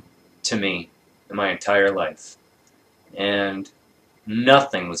to me in my entire life. And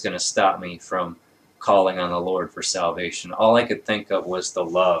nothing was going to stop me from calling on the Lord for salvation. All I could think of was the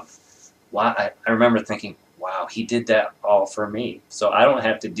love. I remember thinking, wow, he did that all for me. So I don't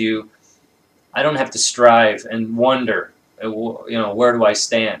have to strive and wonder, you know, where do I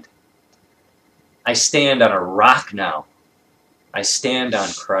stand? I stand on a rock now. I stand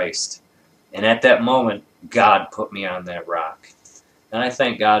on Christ. And at that moment, God put me on that rock. And I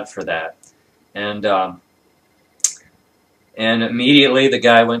thank God for that. And immediately the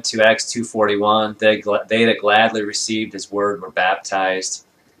guy went to Acts 2:41. They that gladly received his word were baptized.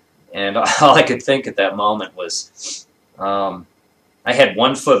 And all I could think at that moment was, I had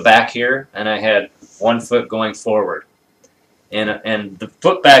 1 foot back here, and I had 1 foot going forward. And the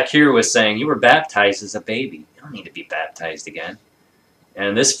foot back here was saying, "You were baptized as a baby. You don't need to be baptized again."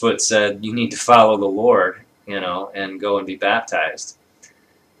 And this foot said, "You need to follow the Lord, you know, and go and be baptized."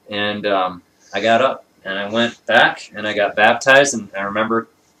 And I got up, and I went back, and I got baptized. And I remember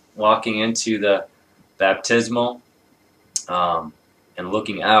walking into the baptismal and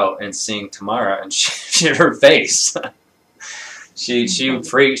looking out and seeing Tamara, and she had her face. she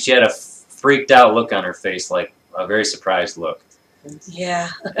had a freaked out look on her face, like a very surprised look. Yeah.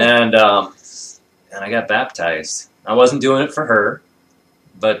 And I got baptized. I wasn't doing it for her,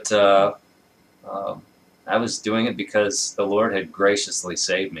 but I was doing it because the Lord had graciously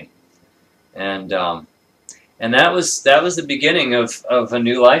saved me. And that was the beginning of a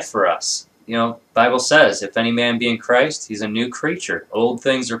new life for us. You know, the Bible says, "If any man be in Christ, he's a new creature. Old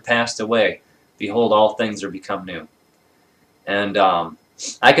things are passed away. Behold, all things are become new." And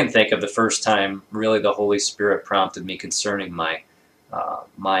I can think of the first time really the Holy Spirit prompted me concerning my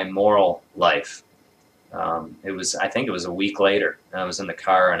moral life. I think it was a week later. I was in the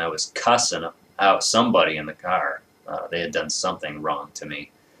car, and I was cussing out somebody in the car. They had done something wrong to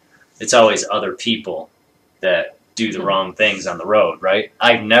me. It's always other people that do the wrong things on the road, right?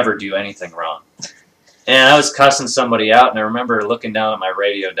 I never do anything wrong. And I was cussing somebody out, and I remember looking down at my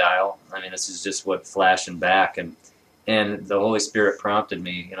radio dial. I mean, this is just what flashing back, and And the Holy Spirit prompted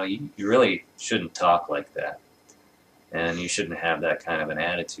me, you really shouldn't talk like that. And you shouldn't have that kind of an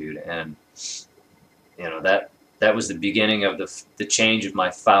attitude. And, that was the beginning of the change of my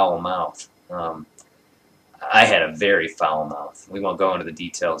foul mouth. I had a very foul mouth. We won't go into the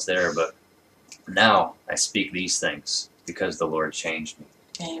details there, but now I speak these things because the Lord changed me.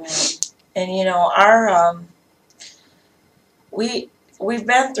 Amen. And our we've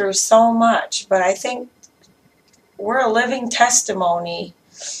been through so much, but I think we're a living testimony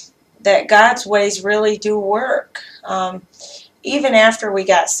that God's ways really do work. Even after we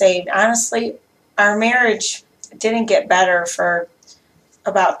got saved, honestly, our marriage didn't get better for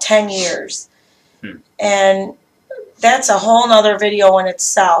about 10 years. And that's a whole nother video in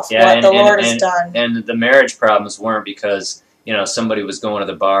itself, what the Lord has done. And the marriage problems weren't because, somebody was going to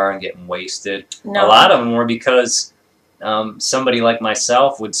the bar and getting wasted. No. A lot of them were because somebody like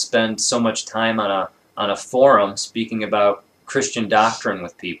myself would spend so much time on a forum speaking about Christian doctrine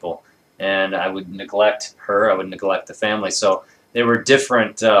with people. And I would neglect her, I would neglect the family. So there were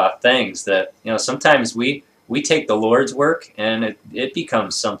different things that, sometimes we take the Lord's work and it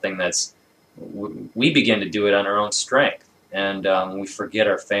becomes something that's, we begin to do it on our own strength. And we forget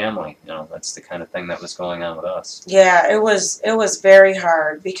our family. That's the kind of thing that was going on with us. Yeah, it was very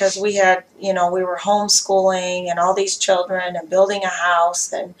hard because we had, we were homeschooling and all these children and building a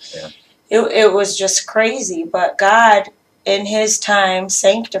house, and it was just crazy. But God, in His time,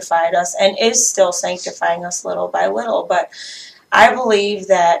 sanctified us and is still sanctifying us little by little. But I believe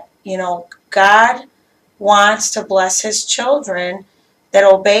that, God wants to bless His children that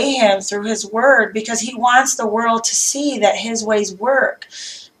obey Him through His Word, because He wants the world to see that His ways work.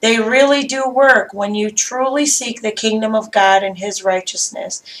 They really do work when you truly seek the kingdom of God and His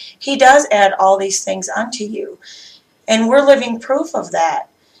righteousness. He does add all these things unto you. And we're living proof of that.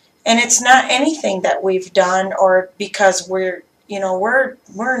 And it's not anything that we've done or because we're nobody.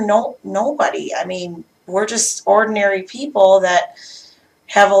 I mean, we're just ordinary people that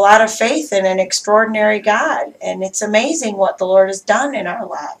have a lot of faith in an extraordinary God, and it's amazing what the Lord has done in our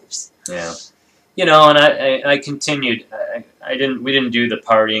lives. Yeah, and I continued. We didn't do the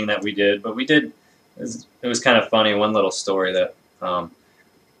partying that we did, but we did. It was kind of funny. One little story that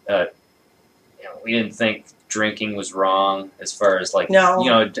we didn't think drinking was wrong, as far as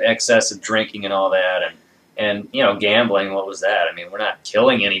excessive drinking and all that, and gambling. What was that? I mean, we're not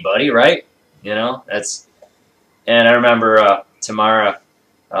killing anybody, right? That's. And I remember Tamara.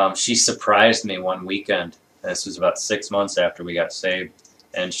 She surprised me one weekend. This was about 6 months after we got saved,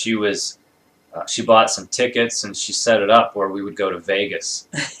 and she bought some tickets and she set it up where we would go to Vegas,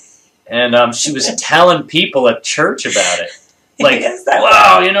 and she was telling people at church about it, like,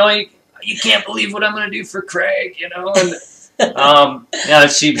 wow, you can't believe what I'm going to do for Craig, and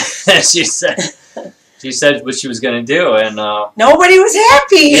she said what she was going to do, and nobody was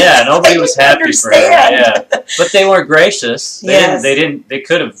happy. Yeah, nobody was happy for her. Yeah, but they weren't gracious. They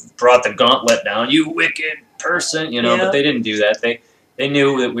could have brought the gauntlet down. You wicked person, But they didn't do that. They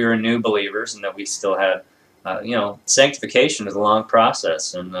knew that we were new believers and that we still had, sanctification is a long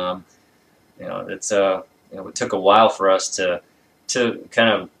process, and it took a while for us to kind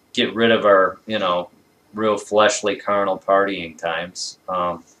of get rid of our real fleshly carnal partying times.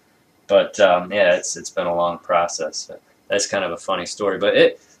 But it's been a long process. That's kind of a funny story.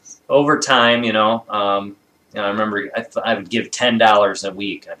 But over time, I remember I would give $10 a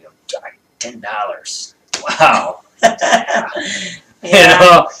week. I'd go, $10. Wow.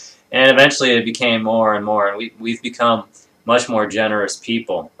 Yeah. And eventually it became more and more, and we've become much more generous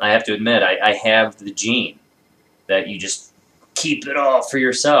people. I have to admit, I have the gene that you just keep it all for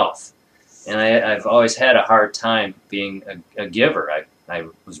yourself. And I've always had a hard time being a giver. I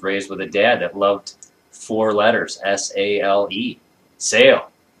was raised with a dad that loved 4 letters, S-A-L-E,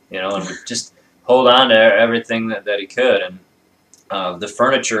 sale, and would just hold on to everything that he could. And the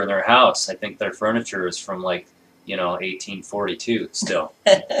furniture in their house, I think their furniture is from 1842 still,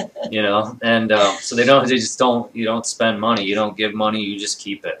 and so you don't spend money, you don't give money, you just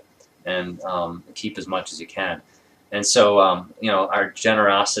keep it, and keep as much as you can. And so, our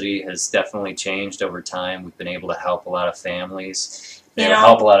generosity has definitely changed over time. We've been able to help a lot of families.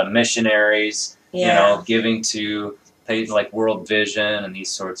 Help a lot of missionaries, giving to like World Vision and these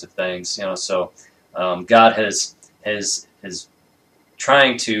sorts of things, So God has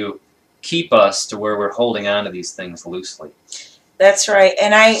trying to keep us to where we're holding on to these things loosely. That's right.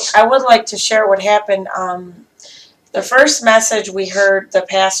 And I would like to share what happened. The first message we heard the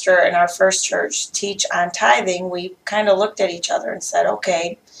pastor in our first church teach on tithing, we kind of looked at each other and said,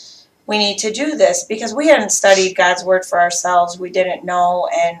 okay, we need to do this, because we hadn't studied God's Word for ourselves. We didn't know,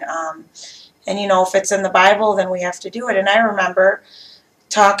 and And, you know, if it's in the Bible, then we have to do it. And I remember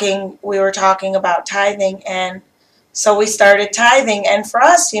we were talking about tithing, and so we started tithing. And for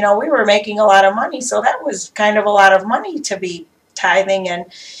us, you know, we were making a lot of money, so that was kind of a lot of money to be tithing. And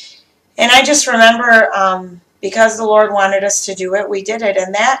I just remember, because the Lord wanted us to do it, we did it.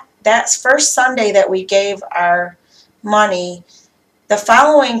 And that first Sunday that we gave our money, the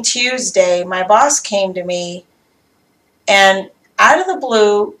following Tuesday, my boss came to me and out of the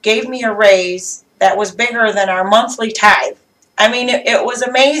blue gave me a raise that was bigger than our monthly tithe. I mean, it was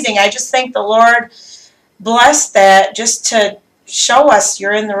amazing. I just think the Lord blessed that just to show us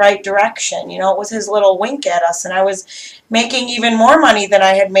you're in the right direction. You know, it was his little wink at us, and I was making even more money than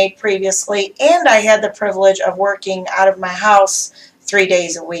I had made previously, and I had the privilege of working out of my house 3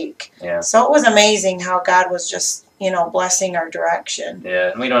 days a week. Yeah. So it was amazing how God was just, you know, blessing our direction.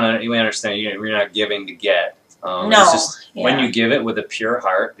 Yeah, and we understand you're not giving to get. No. It's just Yeah. when you give it with a pure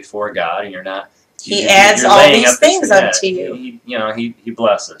heart before God, and you're not. He adds all these things unto you. He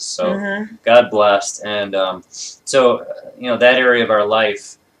blesses. So God blessed, and so that area of our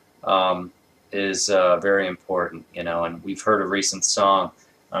life is very important. You know, and we've heard a recent song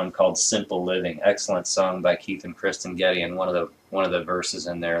called "Simple Living." Excellent song by Keith and Kristen Getty, and one of the verses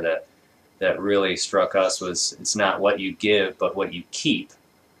in there that really struck us was, "It's not what you give, but what you keep.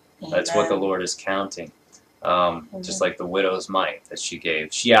 That's what the Lord is counting." Just like the widow's mite that she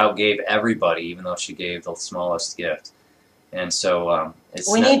gave. She outgave everybody, even though she gave the smallest gift. And so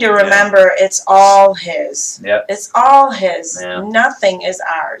we need to remember it's all his. Yep. It's all his. Yeah. Nothing is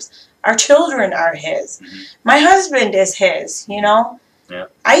ours. Our children are his. My husband is his, you know. Yeah.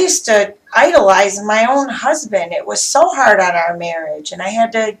 I used to idolize my own husband. It was so hard on our marriage, and I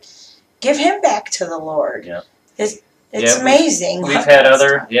had to give him back to the Lord. Yeah. It's amazing. We've had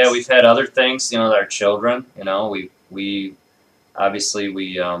other things, with our children. You know, we obviously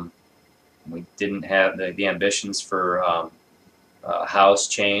we didn't have the ambitions for a house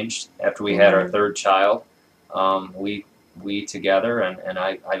changed after we had our third child. We together, and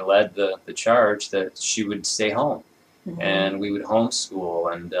I led the charge that she would stay home, and we would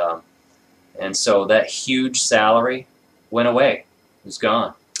homeschool, and so that huge salary went away. It was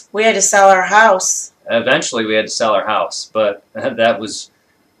gone. We had to sell our house. Eventually, we had to sell our house, but that was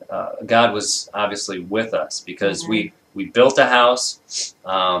God was obviously with us, because we built a house.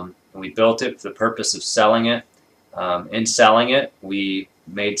 We built it for the purpose of selling it. In selling it, we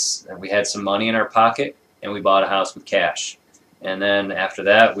had some money in our pocket, and we bought a house with cash. And then after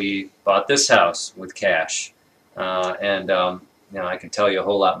that, we bought this house with cash. I can tell you a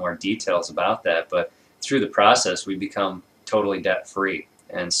whole lot more details about that, but through the process, we become totally debt free.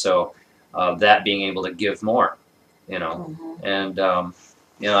 And so that being able to give more, and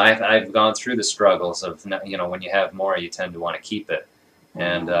I've gone through the struggles of, when you have more, you tend to want to keep it,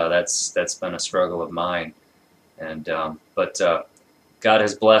 and that's been a struggle of mine, and but God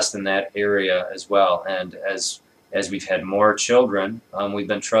has blessed in that area as well, and as we've had more children, we've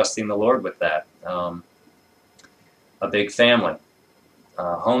been trusting the Lord with that. A big family,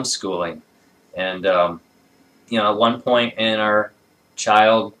 homeschooling, and at one point in our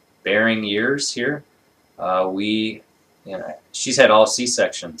childbearing years here, she's had all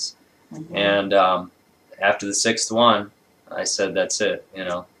C-sections, and after the 6th one, I said, that's it,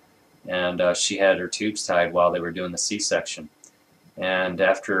 and she had her tubes tied while they were doing the C-section, and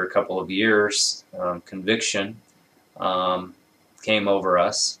after a couple of years, conviction came over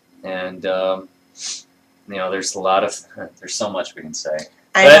us, and there's so much we can say,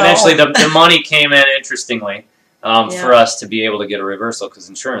 but eventually the money came in, interestingly, for us to be able to get a reversal, because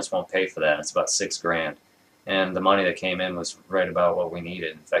insurance won't pay for that. It's about $6,000, and the money that came in was right about what we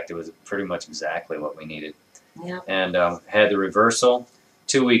needed. In fact, it was pretty much exactly what we needed. Yeah. And had the reversal.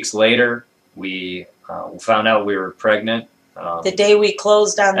 2 weeks later, we found out we were pregnant. The day we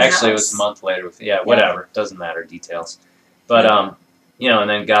closed on the actually, house. it was a month later. Yeah, whatever. Doesn't matter, details. But and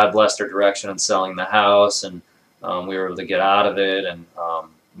then God blessed our direction in selling the house, and we were able to get out of it, and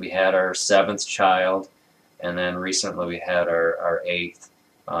we had our 7th child. And then recently we had our 8th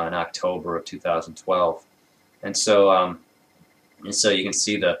in October of 2012. And so you can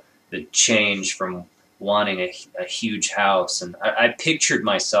see the change from wanting a huge house. And I pictured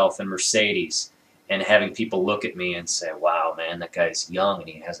myself in Mercedes and having people look at me and say, wow, man, that guy's young and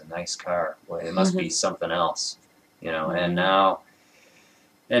he has a nice car. Boy, it must be something else. And now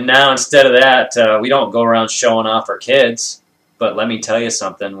instead of that, we don't go around showing off our kids. But let me tell you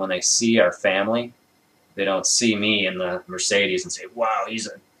something, when they see our family, they don't see me in the Mercedes and say, wow,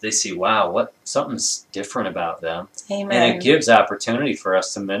 they see, wow, something's different about them. Amen. And it gives opportunity for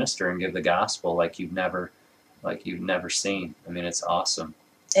us to minister and give the gospel like you've never seen. I mean, it's awesome.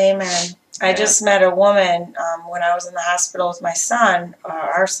 Amen. I just met a woman when I was in the hospital with my son,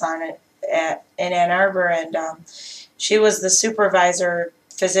 our son, in Ann Arbor, and she was the supervisor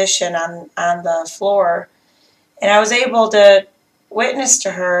physician on the floor. And I was able to witness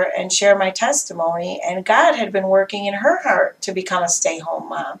to her and share my testimony, and God had been working in her heart to become a stay-home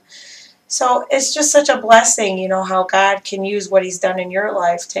mom. So it's just such a blessing, you know, how God can use what He's done in your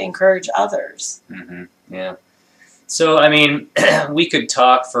life to encourage others. Mm-hmm. Yeah. So, I mean, we could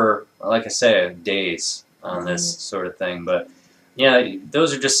talk for, like I said, days on this sort of thing, but yeah,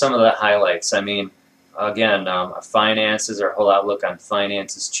 those are just some of the highlights. I mean, again, finances, our whole outlook on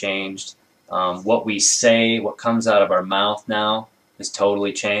finances changed. What we say, what comes out of our mouth now is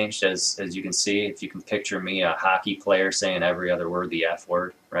totally changed, as you can see. If you can picture me, a hockey player saying every other word, the F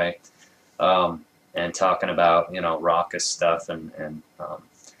word, right? And talking about, you know, raucous stuff and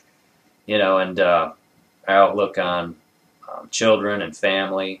you know, and our outlook on children and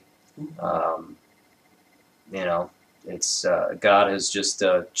family. You know, it's God has just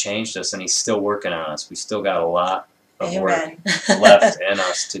changed us, and He's still working on us. We still got a lot of work left in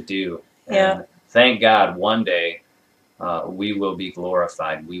us to do. And thank God, one day we will be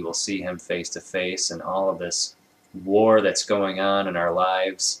glorified. We will see Him face to face, and all of this war that's going on in our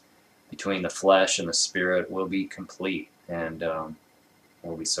lives between the flesh and the spirit will be complete. And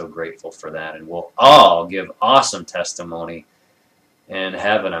we'll be so grateful for that, and we'll all give awesome testimony in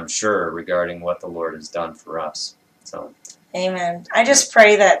heaven, I'm sure, regarding what the Lord has done for us. So, amen. I just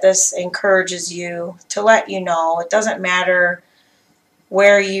pray that this encourages you, to let you know it doesn't matter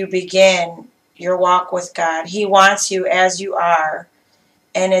where you begin your walk with God. He wants you as you are,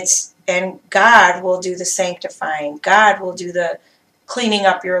 and God will do the sanctifying. God will do the cleaning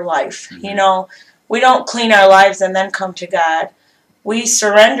up your life. Mm-hmm. You know, we don't clean our lives and then come to God. We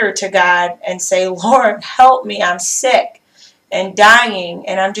surrender to God and say, Lord, help me. I'm sick and dying,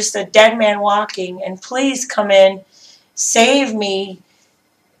 and I'm just a dead man walking, and please come in, save me,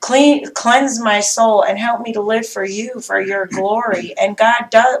 cleanse my soul, and help me to live for you, for your glory. And God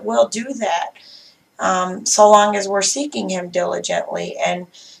will do that, so long as we're seeking Him diligently. And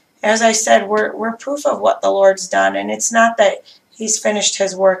as I said, we're proof of what the Lord's done, and it's not that He's finished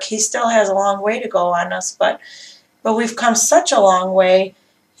His work. He still has a long way to go on us, but we've come such a long way.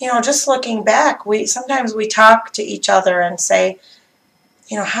 You know, just looking back, sometimes we talk to each other and say,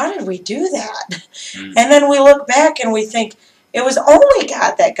 you know, how did we do that? And then we look back and we think, it was only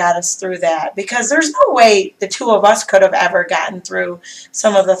God that got us through that, because there's no way the two of us could have ever gotten through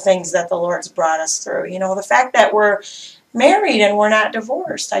some of the things that the Lord's brought us through. You know, the fact that we're married and we're not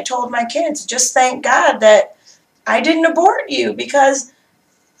divorced. I told my kids, just thank God that I didn't abort you, because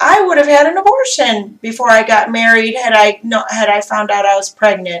I would have had an abortion before I got married had I found out I was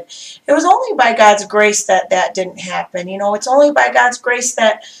pregnant. It was only by God's grace that didn't happen. You know, it's only by God's grace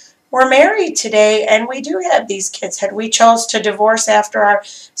that we're married today and we do have these kids. Had we chose to divorce after our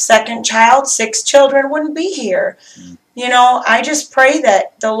second child, 6 children wouldn't be here. You know, I just pray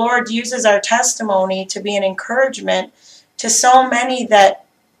that the Lord uses our testimony to be an encouragement to so many, that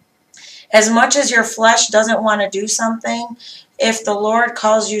as much as your flesh doesn't want to do something, if the Lord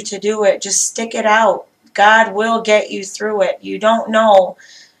calls you to do it, just stick it out. God will get you through it. You don't know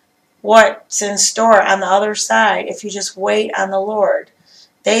what's in store on the other side if you just wait on the Lord.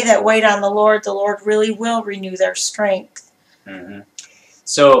 They that wait on the Lord really will renew their strength. Mm-hmm.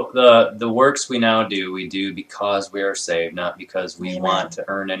 So the works we now do, we do because we are saved, not because we want to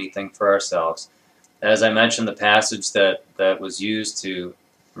earn anything for ourselves. As I mentioned, the passage that was used to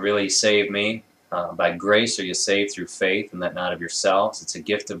really save me, by grace are you saved through faith, and that not of yourselves. It's a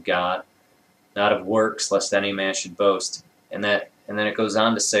gift of God, not of works, lest any man should boast. And then it goes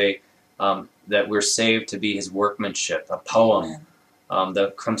on to say that we're saved to be His workmanship, a poem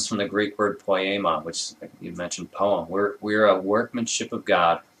that comes from the Greek word poema, which you mentioned, poem. We're a workmanship of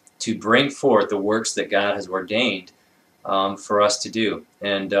God to bring forth the works that God has ordained for us to do.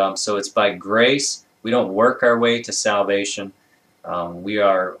 And so it's by grace. We don't work our way to salvation.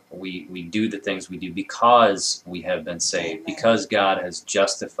 We do the things we do because we have been saved, because God has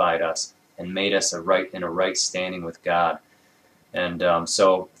justified us and made us in a right standing with God. And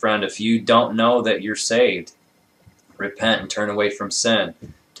so, friend, if you don't know that you're saved, repent and turn away from sin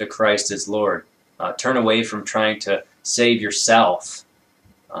to Christ as Lord. Turn away from trying to save yourself,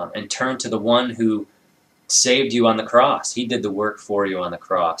 and turn to the one who saved you on the cross. He did the work for you on the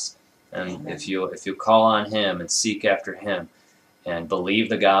cross. And if you call on Him and seek after Him and believe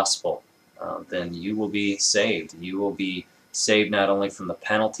the gospel, then you will be saved. You will be saved not only from the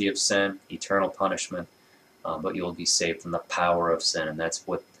penalty of sin, eternal punishment, but you'll be saved from the power of sin. And that's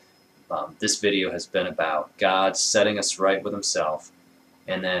what this video has been about. God setting us right with Himself,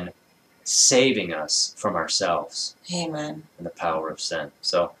 and then saving us from ourselves. Amen. And the power of sin.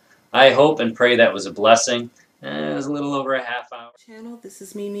 So I hope and pray that was a blessing. It was a little over a half hour. Channel, this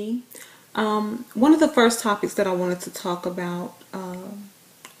is Mimi. One of the first topics that I wanted to talk about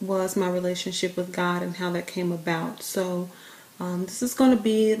was my relationship with God and how that came about. So this is going to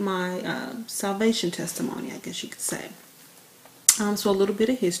be my salvation testimony, I guess you could say. So a little bit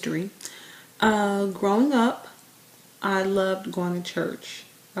of history. Growing up, I loved going to church.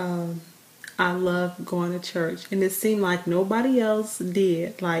 I loved going to church, and it seemed like nobody else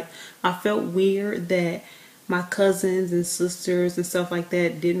did. Like, I felt weird that my cousins and sisters and stuff like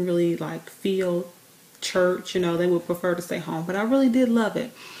that didn't really like feel church. You know, they would prefer to stay home, but I really did love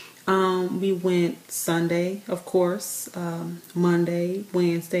it. We went Sunday, of course, Monday,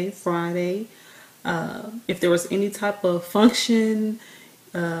 Wednesday, Friday. If there was any type of function,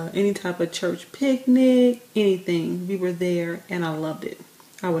 any type of church picnic, anything, we were there, and I loved it.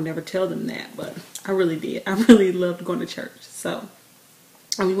 I would never tell them that, but I really did. I really loved going to church. So,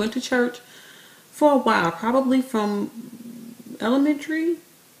 and we went to church for a while, probably from elementary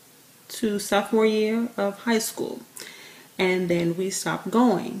to sophomore year of high school. And then we stopped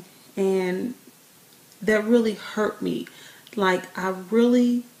going. And that really hurt me. Like, I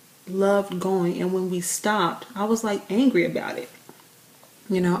really loved going. And when we stopped, I was like angry about it.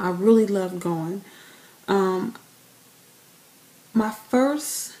 You know, I really loved going. My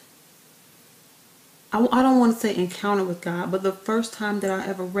first, I don't want to say encounter with God, but the first time that I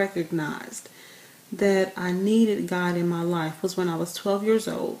ever recognized that I needed God in my life was when I was 12 years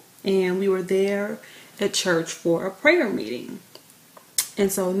old. And we were there at church for a prayer meeting. And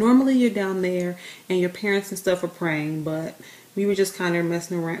so normally you're down there and your parents and stuff are praying, but we were just kind of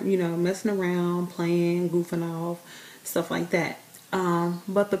messing around, playing, goofing off, stuff like that.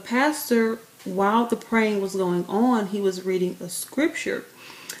 But the pastor, while the praying was going on, he was reading a scripture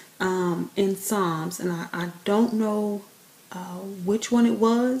in Psalms, and I don't know which one it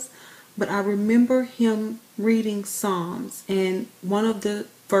was, but I remember him reading Psalms, and one of the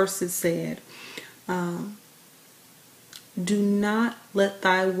verses said, do not let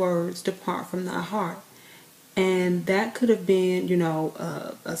thy words depart from thy heart. And that could have been, you know,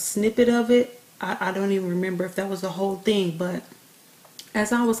 a snippet of it. I don't even remember if that was the whole thing, but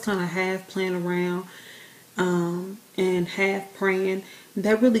as I was kind of half playing around and half praying,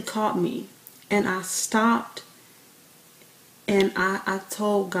 that really caught me. And I stopped and I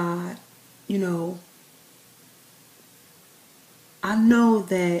told God, you know, I know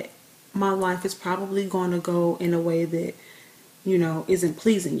that my life is probably going to go in a way that, you know, isn't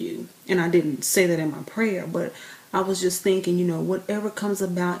pleasing you. And I didn't say that in my prayer, but I was just thinking, you know, whatever comes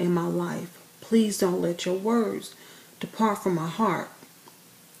about in my life, please don't let your words depart from my heart.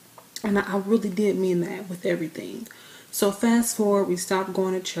 And I really did mean that with everything. So fast forward, we stopped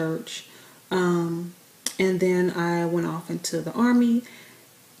going to church. And then I went off into the Army.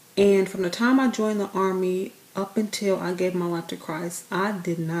 And from the time I joined the Army up until I gave my life to Christ, I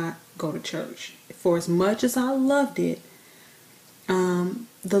did not go to church. For as much as I loved it,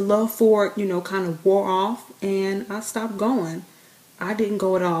 the love for it, you know, kind of wore off, and I stopped going. I didn't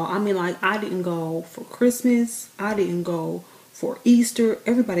go at all. I mean, like, I didn't go for Christmas. I didn't go for Easter.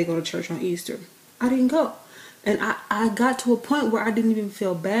 Everybody go to church on Easter. I didn't go. And I got to a point where I didn't even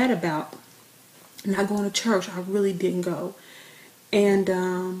feel bad about not going to church. I really didn't go.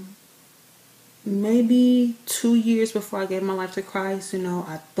 And maybe 2 years before I gave my life to Christ, you know,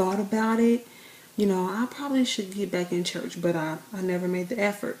 I thought about it. You know, I probably should get back in church, but I never made the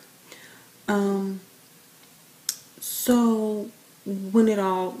effort. So when it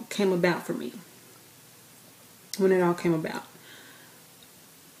all came about for me,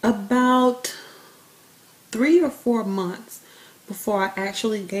 about 3 or 4 months before I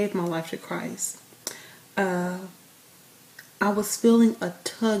actually gave my life to Christ, I was feeling a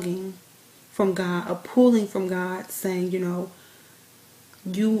tugging from God, a pulling from God, saying, you know,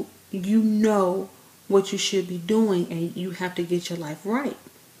 you know what you should be doing, and you have to get your life right.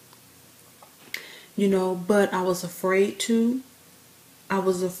 You know, but I was afraid to. I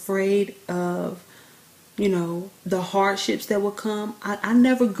was afraid of, you know, the hardships that would come. I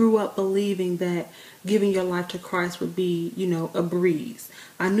never grew up believing that giving your life to Christ would be, you know, a breeze.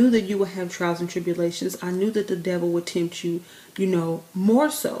 I knew that you would have trials and tribulations. I knew that the devil would tempt you, you know, more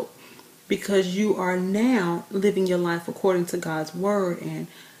so, because you are now living your life according to God's word, and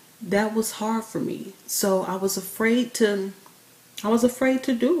that was hard for me. So I was afraid to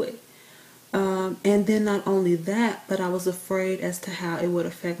do it. And then not only that, but I was afraid as to how it would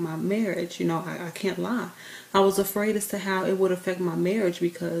affect my marriage. You know, I can't lie. I was afraid as to how it would affect my marriage,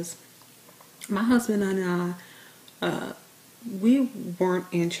 because my husband and I, we weren't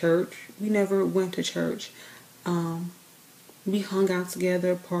in church. We never went to church. We hung out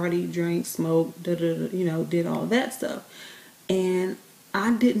together, partied, drank, smoked, did all that stuff. And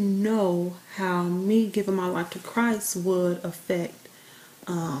I didn't know how me giving my life to Christ would affect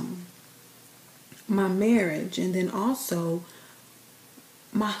my marriage. And then also,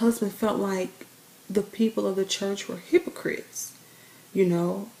 my husband felt like the people of the church were hypocrites. You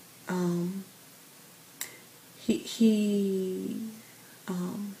know, he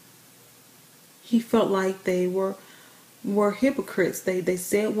felt like they were hypocrites. They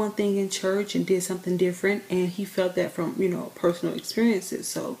said one thing in church and did something different, and he felt that from, personal experiences.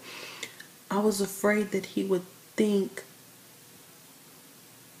 So I was afraid that he would think,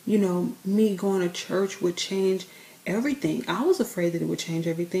 me going to church would change everything. I was afraid that it would change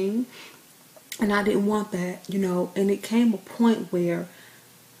everything, and I didn't want that, and it came a point where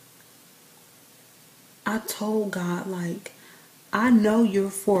I told God, like, I know you're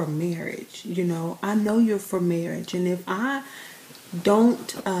for marriage, I know you're for marriage. And if I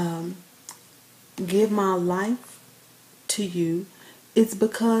don't give my life to you, it's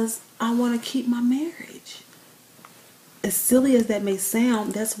because I want to keep my marriage. As silly as that may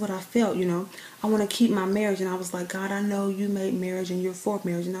sound, that's what I felt, I want to keep my marriage. And I was like, God, I know you made marriage and you're for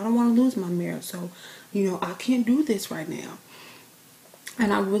marriage, and I don't want to lose my marriage. So, I can't do this right now.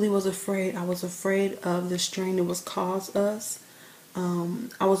 And I really was afraid. I was afraid of the strain it was caused us.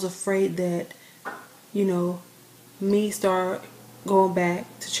 I was afraid that, me start going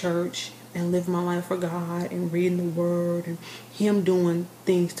back to church and living my life for God and reading the Word, and him doing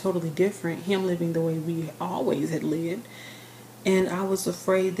things totally different, him living the way we always had lived. And I was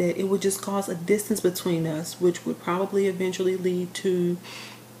afraid that it would just cause a distance between us, which would probably eventually lead to,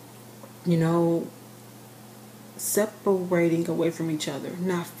 separating away from each other,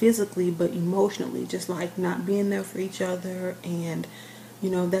 not physically but emotionally, just like not being there for each other. And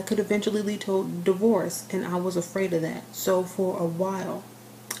that could eventually lead to a divorce, and I was afraid of that. So for a while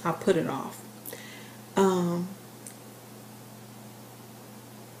I put it off, and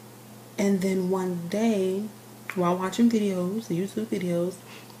then one day while watching videos, YouTube videos,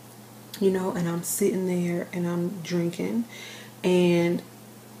 and I'm sitting there and I'm drinking, and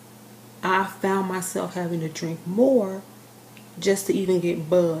I found myself having to drink more just to even get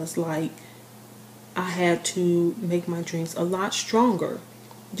buzzed. Like, I had to make my drinks a lot stronger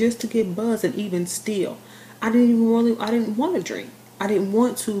just to get buzzed. And even still, I didn't want to drink. I didn't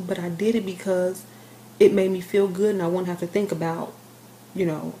want to, but I did it because it made me feel good, and I wouldn't have to think about,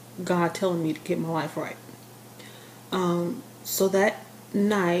 God telling me to get my life right. So that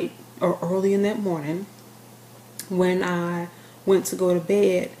night, or early in that morning, when I went to go to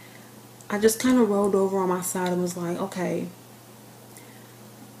bed, I just kind of rolled over on my side and was like, okay,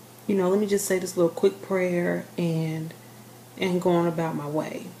 let me just say this little quick prayer and go on about my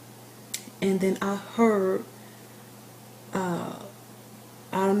way. And then I heard, I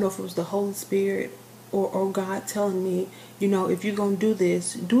don't know if it was the Holy Spirit or God telling me, if you're going to do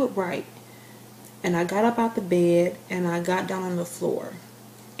this, do it right. And I got up out the bed and I got down on the floor.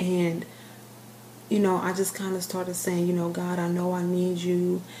 And, I just kind of started saying, God, I know I need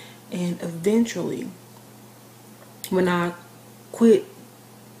you. And eventually, when I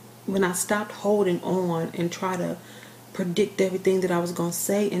stopped holding on and try to predict everything that I was going to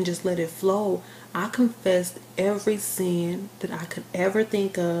say and just let it flow, I confessed every sin that I could ever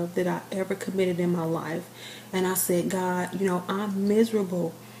think of, that I ever committed in my life. And I said, God, I'm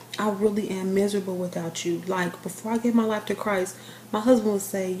miserable. I really am miserable without you. Like, before I gave my life to Christ, my husband would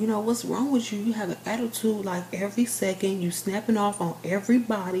say, what's wrong with you? You have an attitude like every second. You snapping off on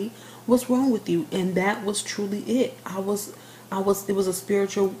everybody. What's wrong with you? And that was truly it. It was a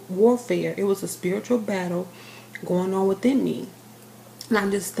spiritual warfare. It was a spiritual battle going on within me. And I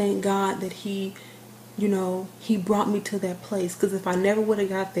just thank God that he brought me to that place. Because if I never would have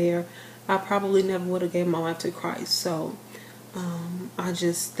got there, I probably never would have gave my life to Christ. So I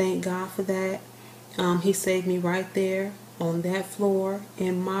just thank God for that. He saved me right there on that floor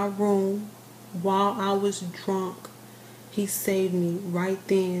in my room while I was drunk. He saved me right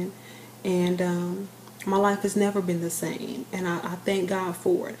then. And my life has never been the same. And I thank God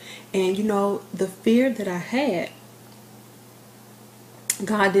for it. And the fear that I had,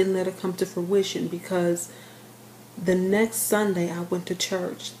 God didn't let it come to fruition, because the next Sunday I went to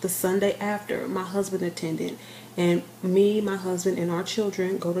church. The Sunday after, my husband attended. And me, my husband, and our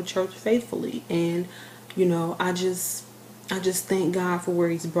children go to church faithfully. And, I just thank God for where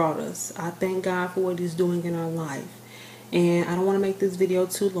he's brought us. I thank God for what he's doing in our life. And I don't want to make this video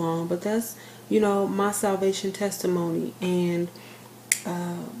too long, but that's, my salvation testimony. And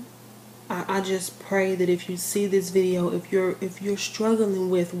I just pray that if you see this video, if you're struggling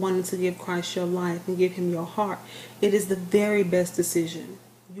with wanting to give Christ your life and give him your heart, it is the very best decision.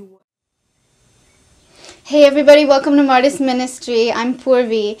 Hey everybody, welcome to Martis Ministry. I'm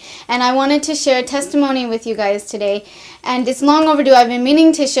Purvi, and I wanted to share a testimony with you guys today. And it's long overdue. I've been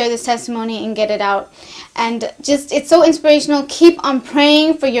meaning to share this testimony and get it out. And just, it's so inspirational. Keep on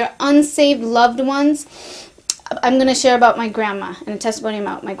praying for your unsaved loved ones. I'm going to share about my grandma and a testimony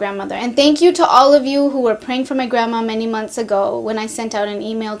about my grandmother. And thank you to all of you who were praying for my grandma many months ago when I sent out an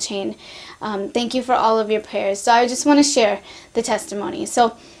email chain. Thank you for all of your prayers. So I just want to share the testimony.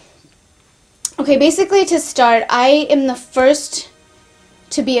 So, okay, basically to start, I am the first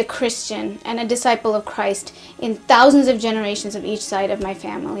to be a Christian and a disciple of Christ in thousands of generations of each side of my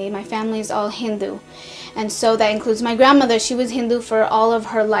family. My family is all Hindu. And so that includes my grandmother. She was Hindu for all of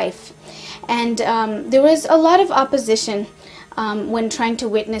her life. And there was a lot of opposition when trying to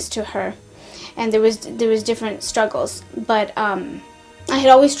witness to her. And there was different struggles. But I had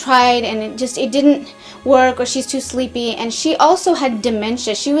always tried, and it didn't work, or she's too sleepy. And she also had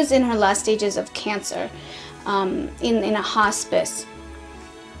dementia. She was in her last stages of cancer in a hospice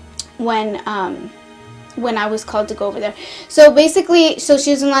when I was called to go over there. So basically, she was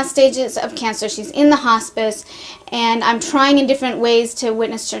in the last stages of cancer. She's in the hospice, and I'm trying in different ways to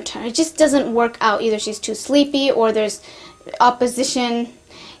witness to her. It just doesn't work out. Either she's too sleepy, or there's opposition,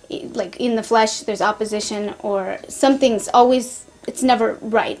 like in the flesh, there's opposition, or something's always, it's never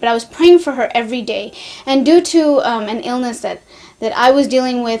right. But I was praying for her every day. And due to an illness that I was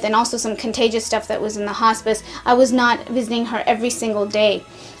dealing with, and also some contagious stuff that was in the hospice, I was not visiting her every single day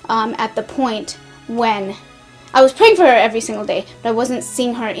at the point when I was praying for her every single day, but I wasn't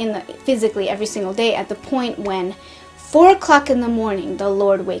seeing her physically every single day, at the point when 4 o'clock in the morning the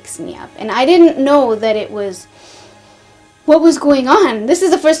Lord wakes me up. And I didn't know that it was what was going on. This is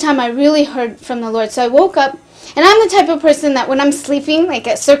the first time I really heard from the Lord. So I woke up, and I'm the type of person that when I'm sleeping, like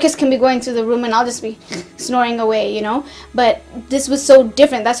a circus can be going through the room and I'll just be snoring away, you know. But this was so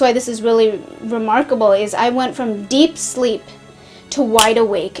different. That's why this is really remarkable, is I went from deep sleep to wide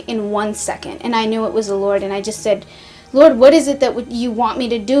awake in 1 second. And I knew it was the Lord. And I just said, Lord, what is it that you want me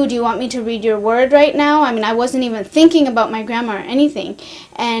to do? Do you want me to read your word right now? I mean, I wasn't even thinking about my grandma or anything.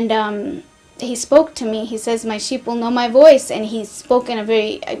 And he spoke to me. He says, my sheep will know my voice. And he spoke in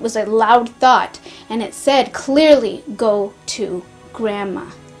it was a loud thought. And it said clearly, go to grandma.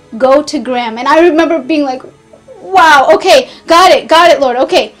 Go to grandma. And I remember being like, wow, okay, got it, Lord,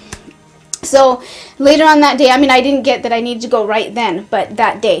 okay. So later on that day, I mean, I didn't get that I needed to go right then, but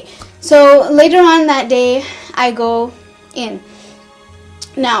that day. So later on that day, I go in.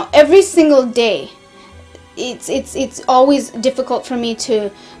 Now, every single day, it's always difficult for me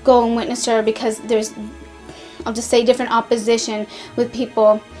to go and witness to her, because there's, I'll just say, different opposition with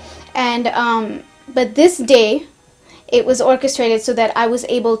people. And but this day, it was orchestrated so that I was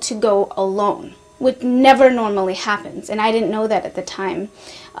able to go alone, which never normally happens. And I didn't know that at the time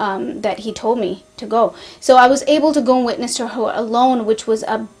that he told me to go. So I was able to go and witness to her alone, which was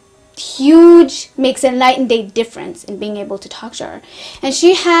a huge, makes a night and day difference in being able to talk to her. And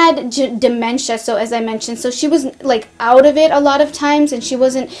she had dementia, so as I mentioned, so she was like out of it a lot of times, and she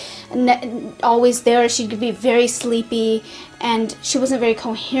wasn't always there. She could be very sleepy, and she wasn't very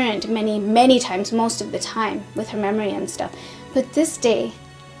coherent many times, most of the time, with her memory and stuff. But this day,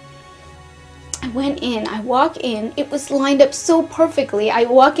 I went in, I walk in, it was lined up so perfectly. I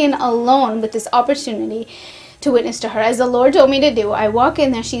walk in alone with this opportunity to witness to her, as the Lord told me to do. I walk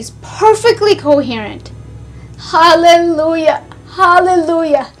in there, she's perfectly coherent. Hallelujah,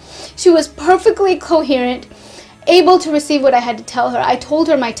 hallelujah. She was perfectly coherent, able to receive what I had to tell her. I told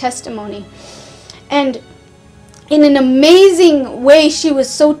her my testimony. And in an amazing way, she was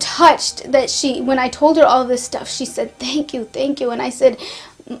so touched that when I told her all this stuff, she said, thank you, thank you. And I said,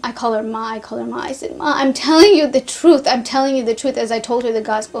 I call her Ma. I said, Ma, I'm telling you the truth. I'm telling you the truth, as I told her the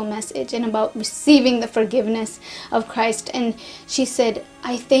gospel message and about receiving the forgiveness of Christ. And she said,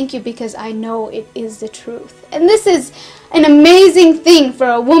 I thank you because I know it is the truth. And this is an amazing thing for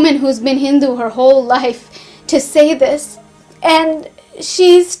a woman who's been Hindu her whole life to say this. And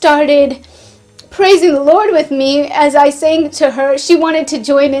she started praising the Lord with me as I sang to her. She wanted to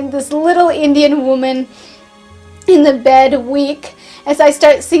join in, this little Indian woman in the bed, weak. As I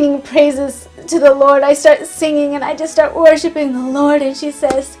start singing praises to the Lord, I start singing and I just start worshiping the Lord. And she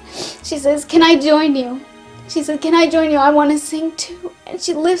says, can I join you? She said, can I join you? I want to sing too. And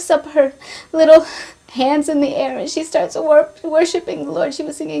she lifts up her little hands in the air and she starts worshiping the Lord. She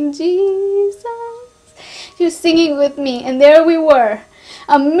was singing, Jesus. She was singing with me, and there we were,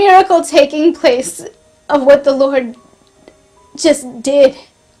 a miracle taking place of what the Lord just did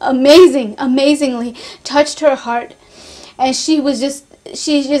amazingly touched her heart. And she just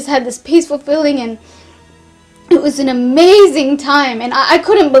had this peaceful feeling, and it was an amazing time, and I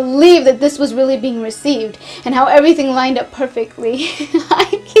couldn't believe that this was really being received and how everything lined up perfectly.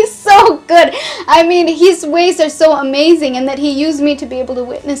 He's so good. I mean, his ways are so amazing, and that he used me to be able to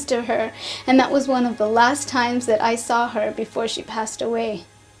witness to her. And that was one of the last times that I saw her before she passed away.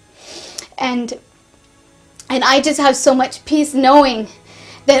 And I just have so much peace knowing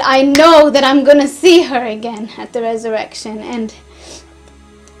that I know that I'm going to see her again at the resurrection.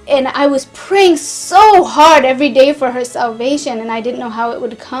 And I was praying so hard every day for her salvation, and I didn't know how it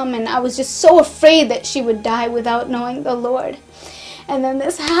would come, and I was just so afraid that she would die without knowing the Lord. And then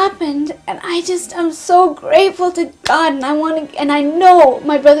this happened, and I'm so grateful to God, and I know,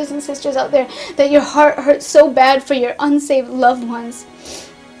 my brothers and sisters out there, that your heart hurts so bad for your unsaved loved ones,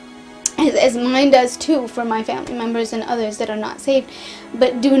 as mine does too, for my family members and others that are not saved.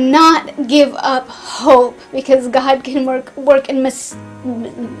 But do not give up hope, because God can work in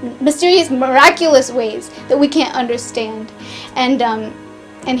mysterious, miraculous ways that we can't understand.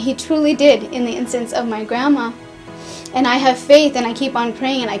 And he truly did in the instance of my grandma. And I have faith, and I keep on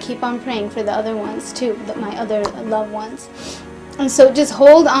praying, and I keep on praying for the other ones too, my other loved ones. And so just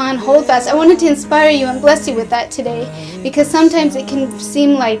hold on, hold fast. I wanted to inspire you and bless you with that today, because sometimes it can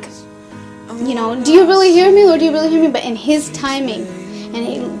seem like, you know, do you really hear me, Lord? Do you really hear me? But in his timing,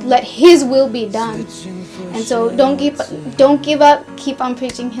 and let his will be done. And so don't give up. Keep on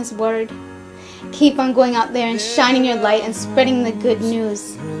preaching his word. Keep on going out there and shining your light and spreading the good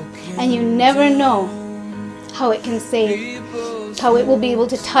news. And you never know how it can save, how it will be able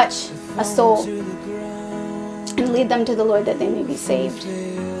to touch a soul and lead them to the Lord, that they may be saved.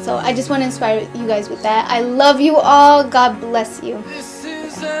 So I just want to inspire you guys with that. I love you all. God bless you. This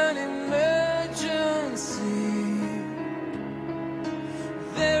is an emergency.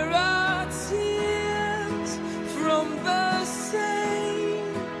 There are tears from the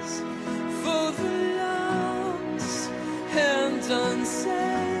saints for the lost and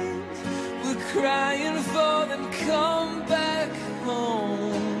unsaved. We're crying for them, come back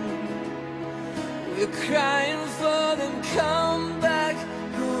home. We're crying for them, come back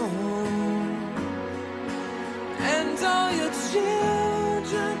home. And all your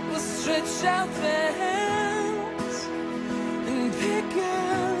children will stretch out their hands and pick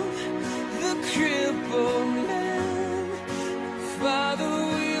up the crippled man. Father,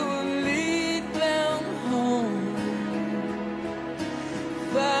 we will lead them home.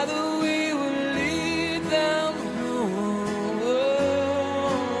 Father, we will lead them home.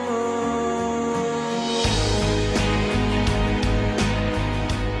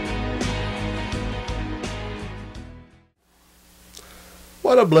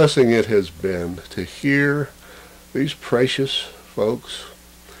 What a blessing it has been to hear these precious folks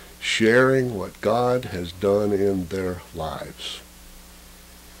sharing what God has done in their lives.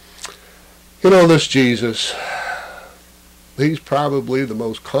 You know, this Jesus, he's probably the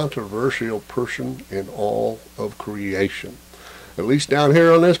most controversial person in all of creation, at least down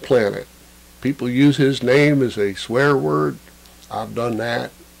here on this planet. People use his name as a swear word. I've done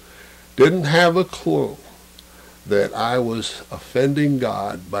that. Didn't have a clue that I was offending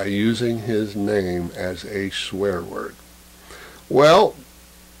God by using his name as a swear word. Well,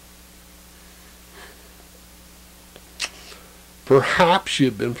 perhaps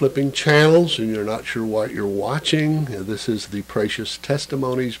you've been flipping channels and you're not sure what you're watching. This is the Precious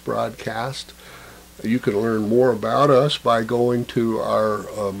Testimonies broadcast. You can learn more about us by going to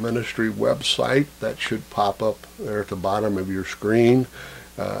our ministry website. That should pop up there at the bottom of your screen.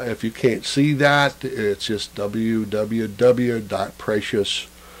 If you can't see that, it's just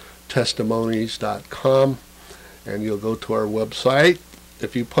www.precioustestimonies.com, and you'll go to our website.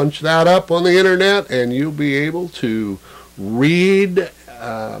 If you punch that up on the internet, and you'll be able to read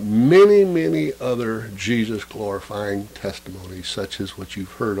many other Jesus glorifying testimonies, such as what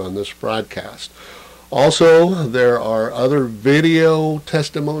you've heard on this broadcast. Also, there are other video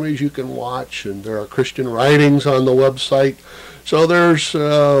testimonies you can watch, and there are Christian writings on the website. So there's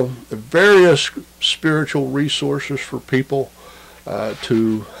various spiritual resources for people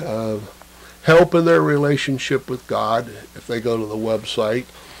to help in their relationship with God if they go to the website.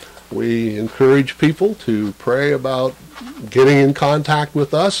 We encourage people to pray about getting in contact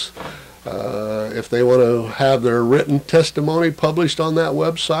with us. If they want to have their written testimony published on that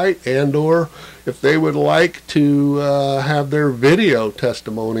website, and or if they would like to have their video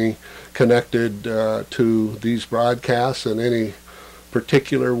testimony connected to these broadcasts in any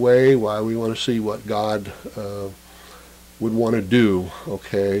particular way, why we want to see what God would want to do,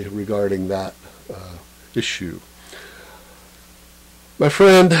 okay, regarding that issue. My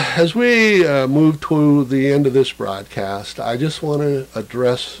friend, as we move to the end of this broadcast, I just want to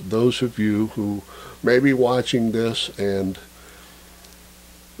address those of you who may be watching this and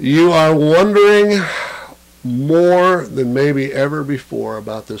you are wondering more than maybe ever before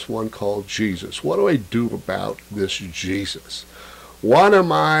about this one called Jesus. What do I do about this Jesus? What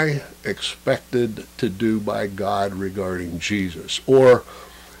am I expected to do by God regarding Jesus? Or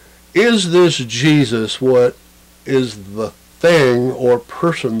is this Jesus what is the thing or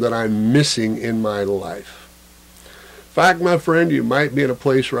person that I'm missing in my life? In fact, my friend, you might be in a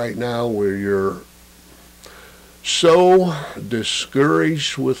place right now where you're so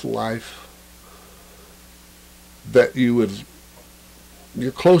discouraged with life that you're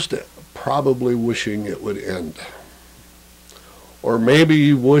close to probably wishing it would end. Or maybe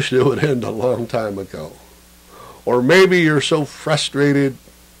you wished it would end a long time ago. Or maybe you're so frustrated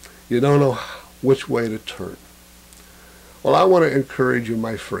you don't know which way to turn. Well, I want to encourage you,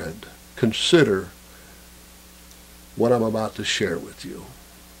 my friend, consider what I'm about to share with you.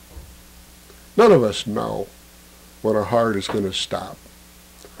 None of us know when our heart is going to stop.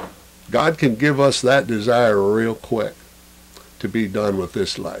 God can give us that desire real quick to be done with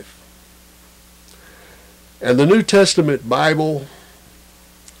this life. And the New Testament Bible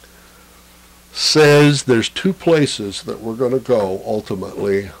says there's two places that we're going to go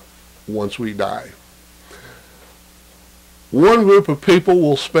ultimately once we die. One group of people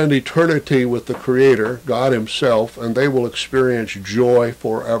will spend eternity with the Creator, God Himself, and they will experience joy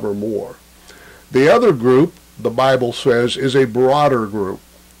forevermore. The other group, the Bible says, is a broader group.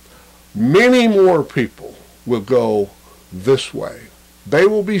 Many more people will go this way. They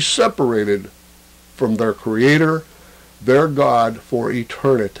will be separated from their Creator, their God, for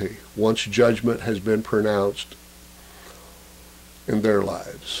eternity, once judgment has been pronounced in their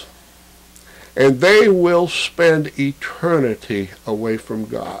lives. And they will spend eternity away from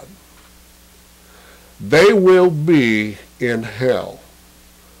God. They will be in hell,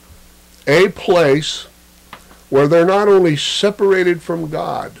 a place where they're not only separated from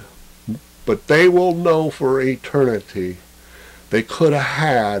God, but they will know for eternity they could have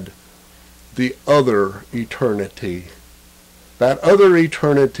had the other eternity. That other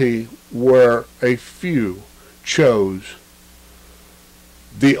eternity where a few chose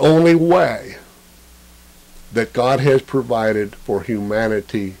the only way that God has provided for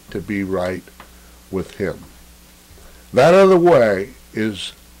humanity to be right with Him. That other way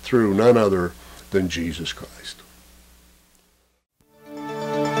is through none other than Jesus Christ.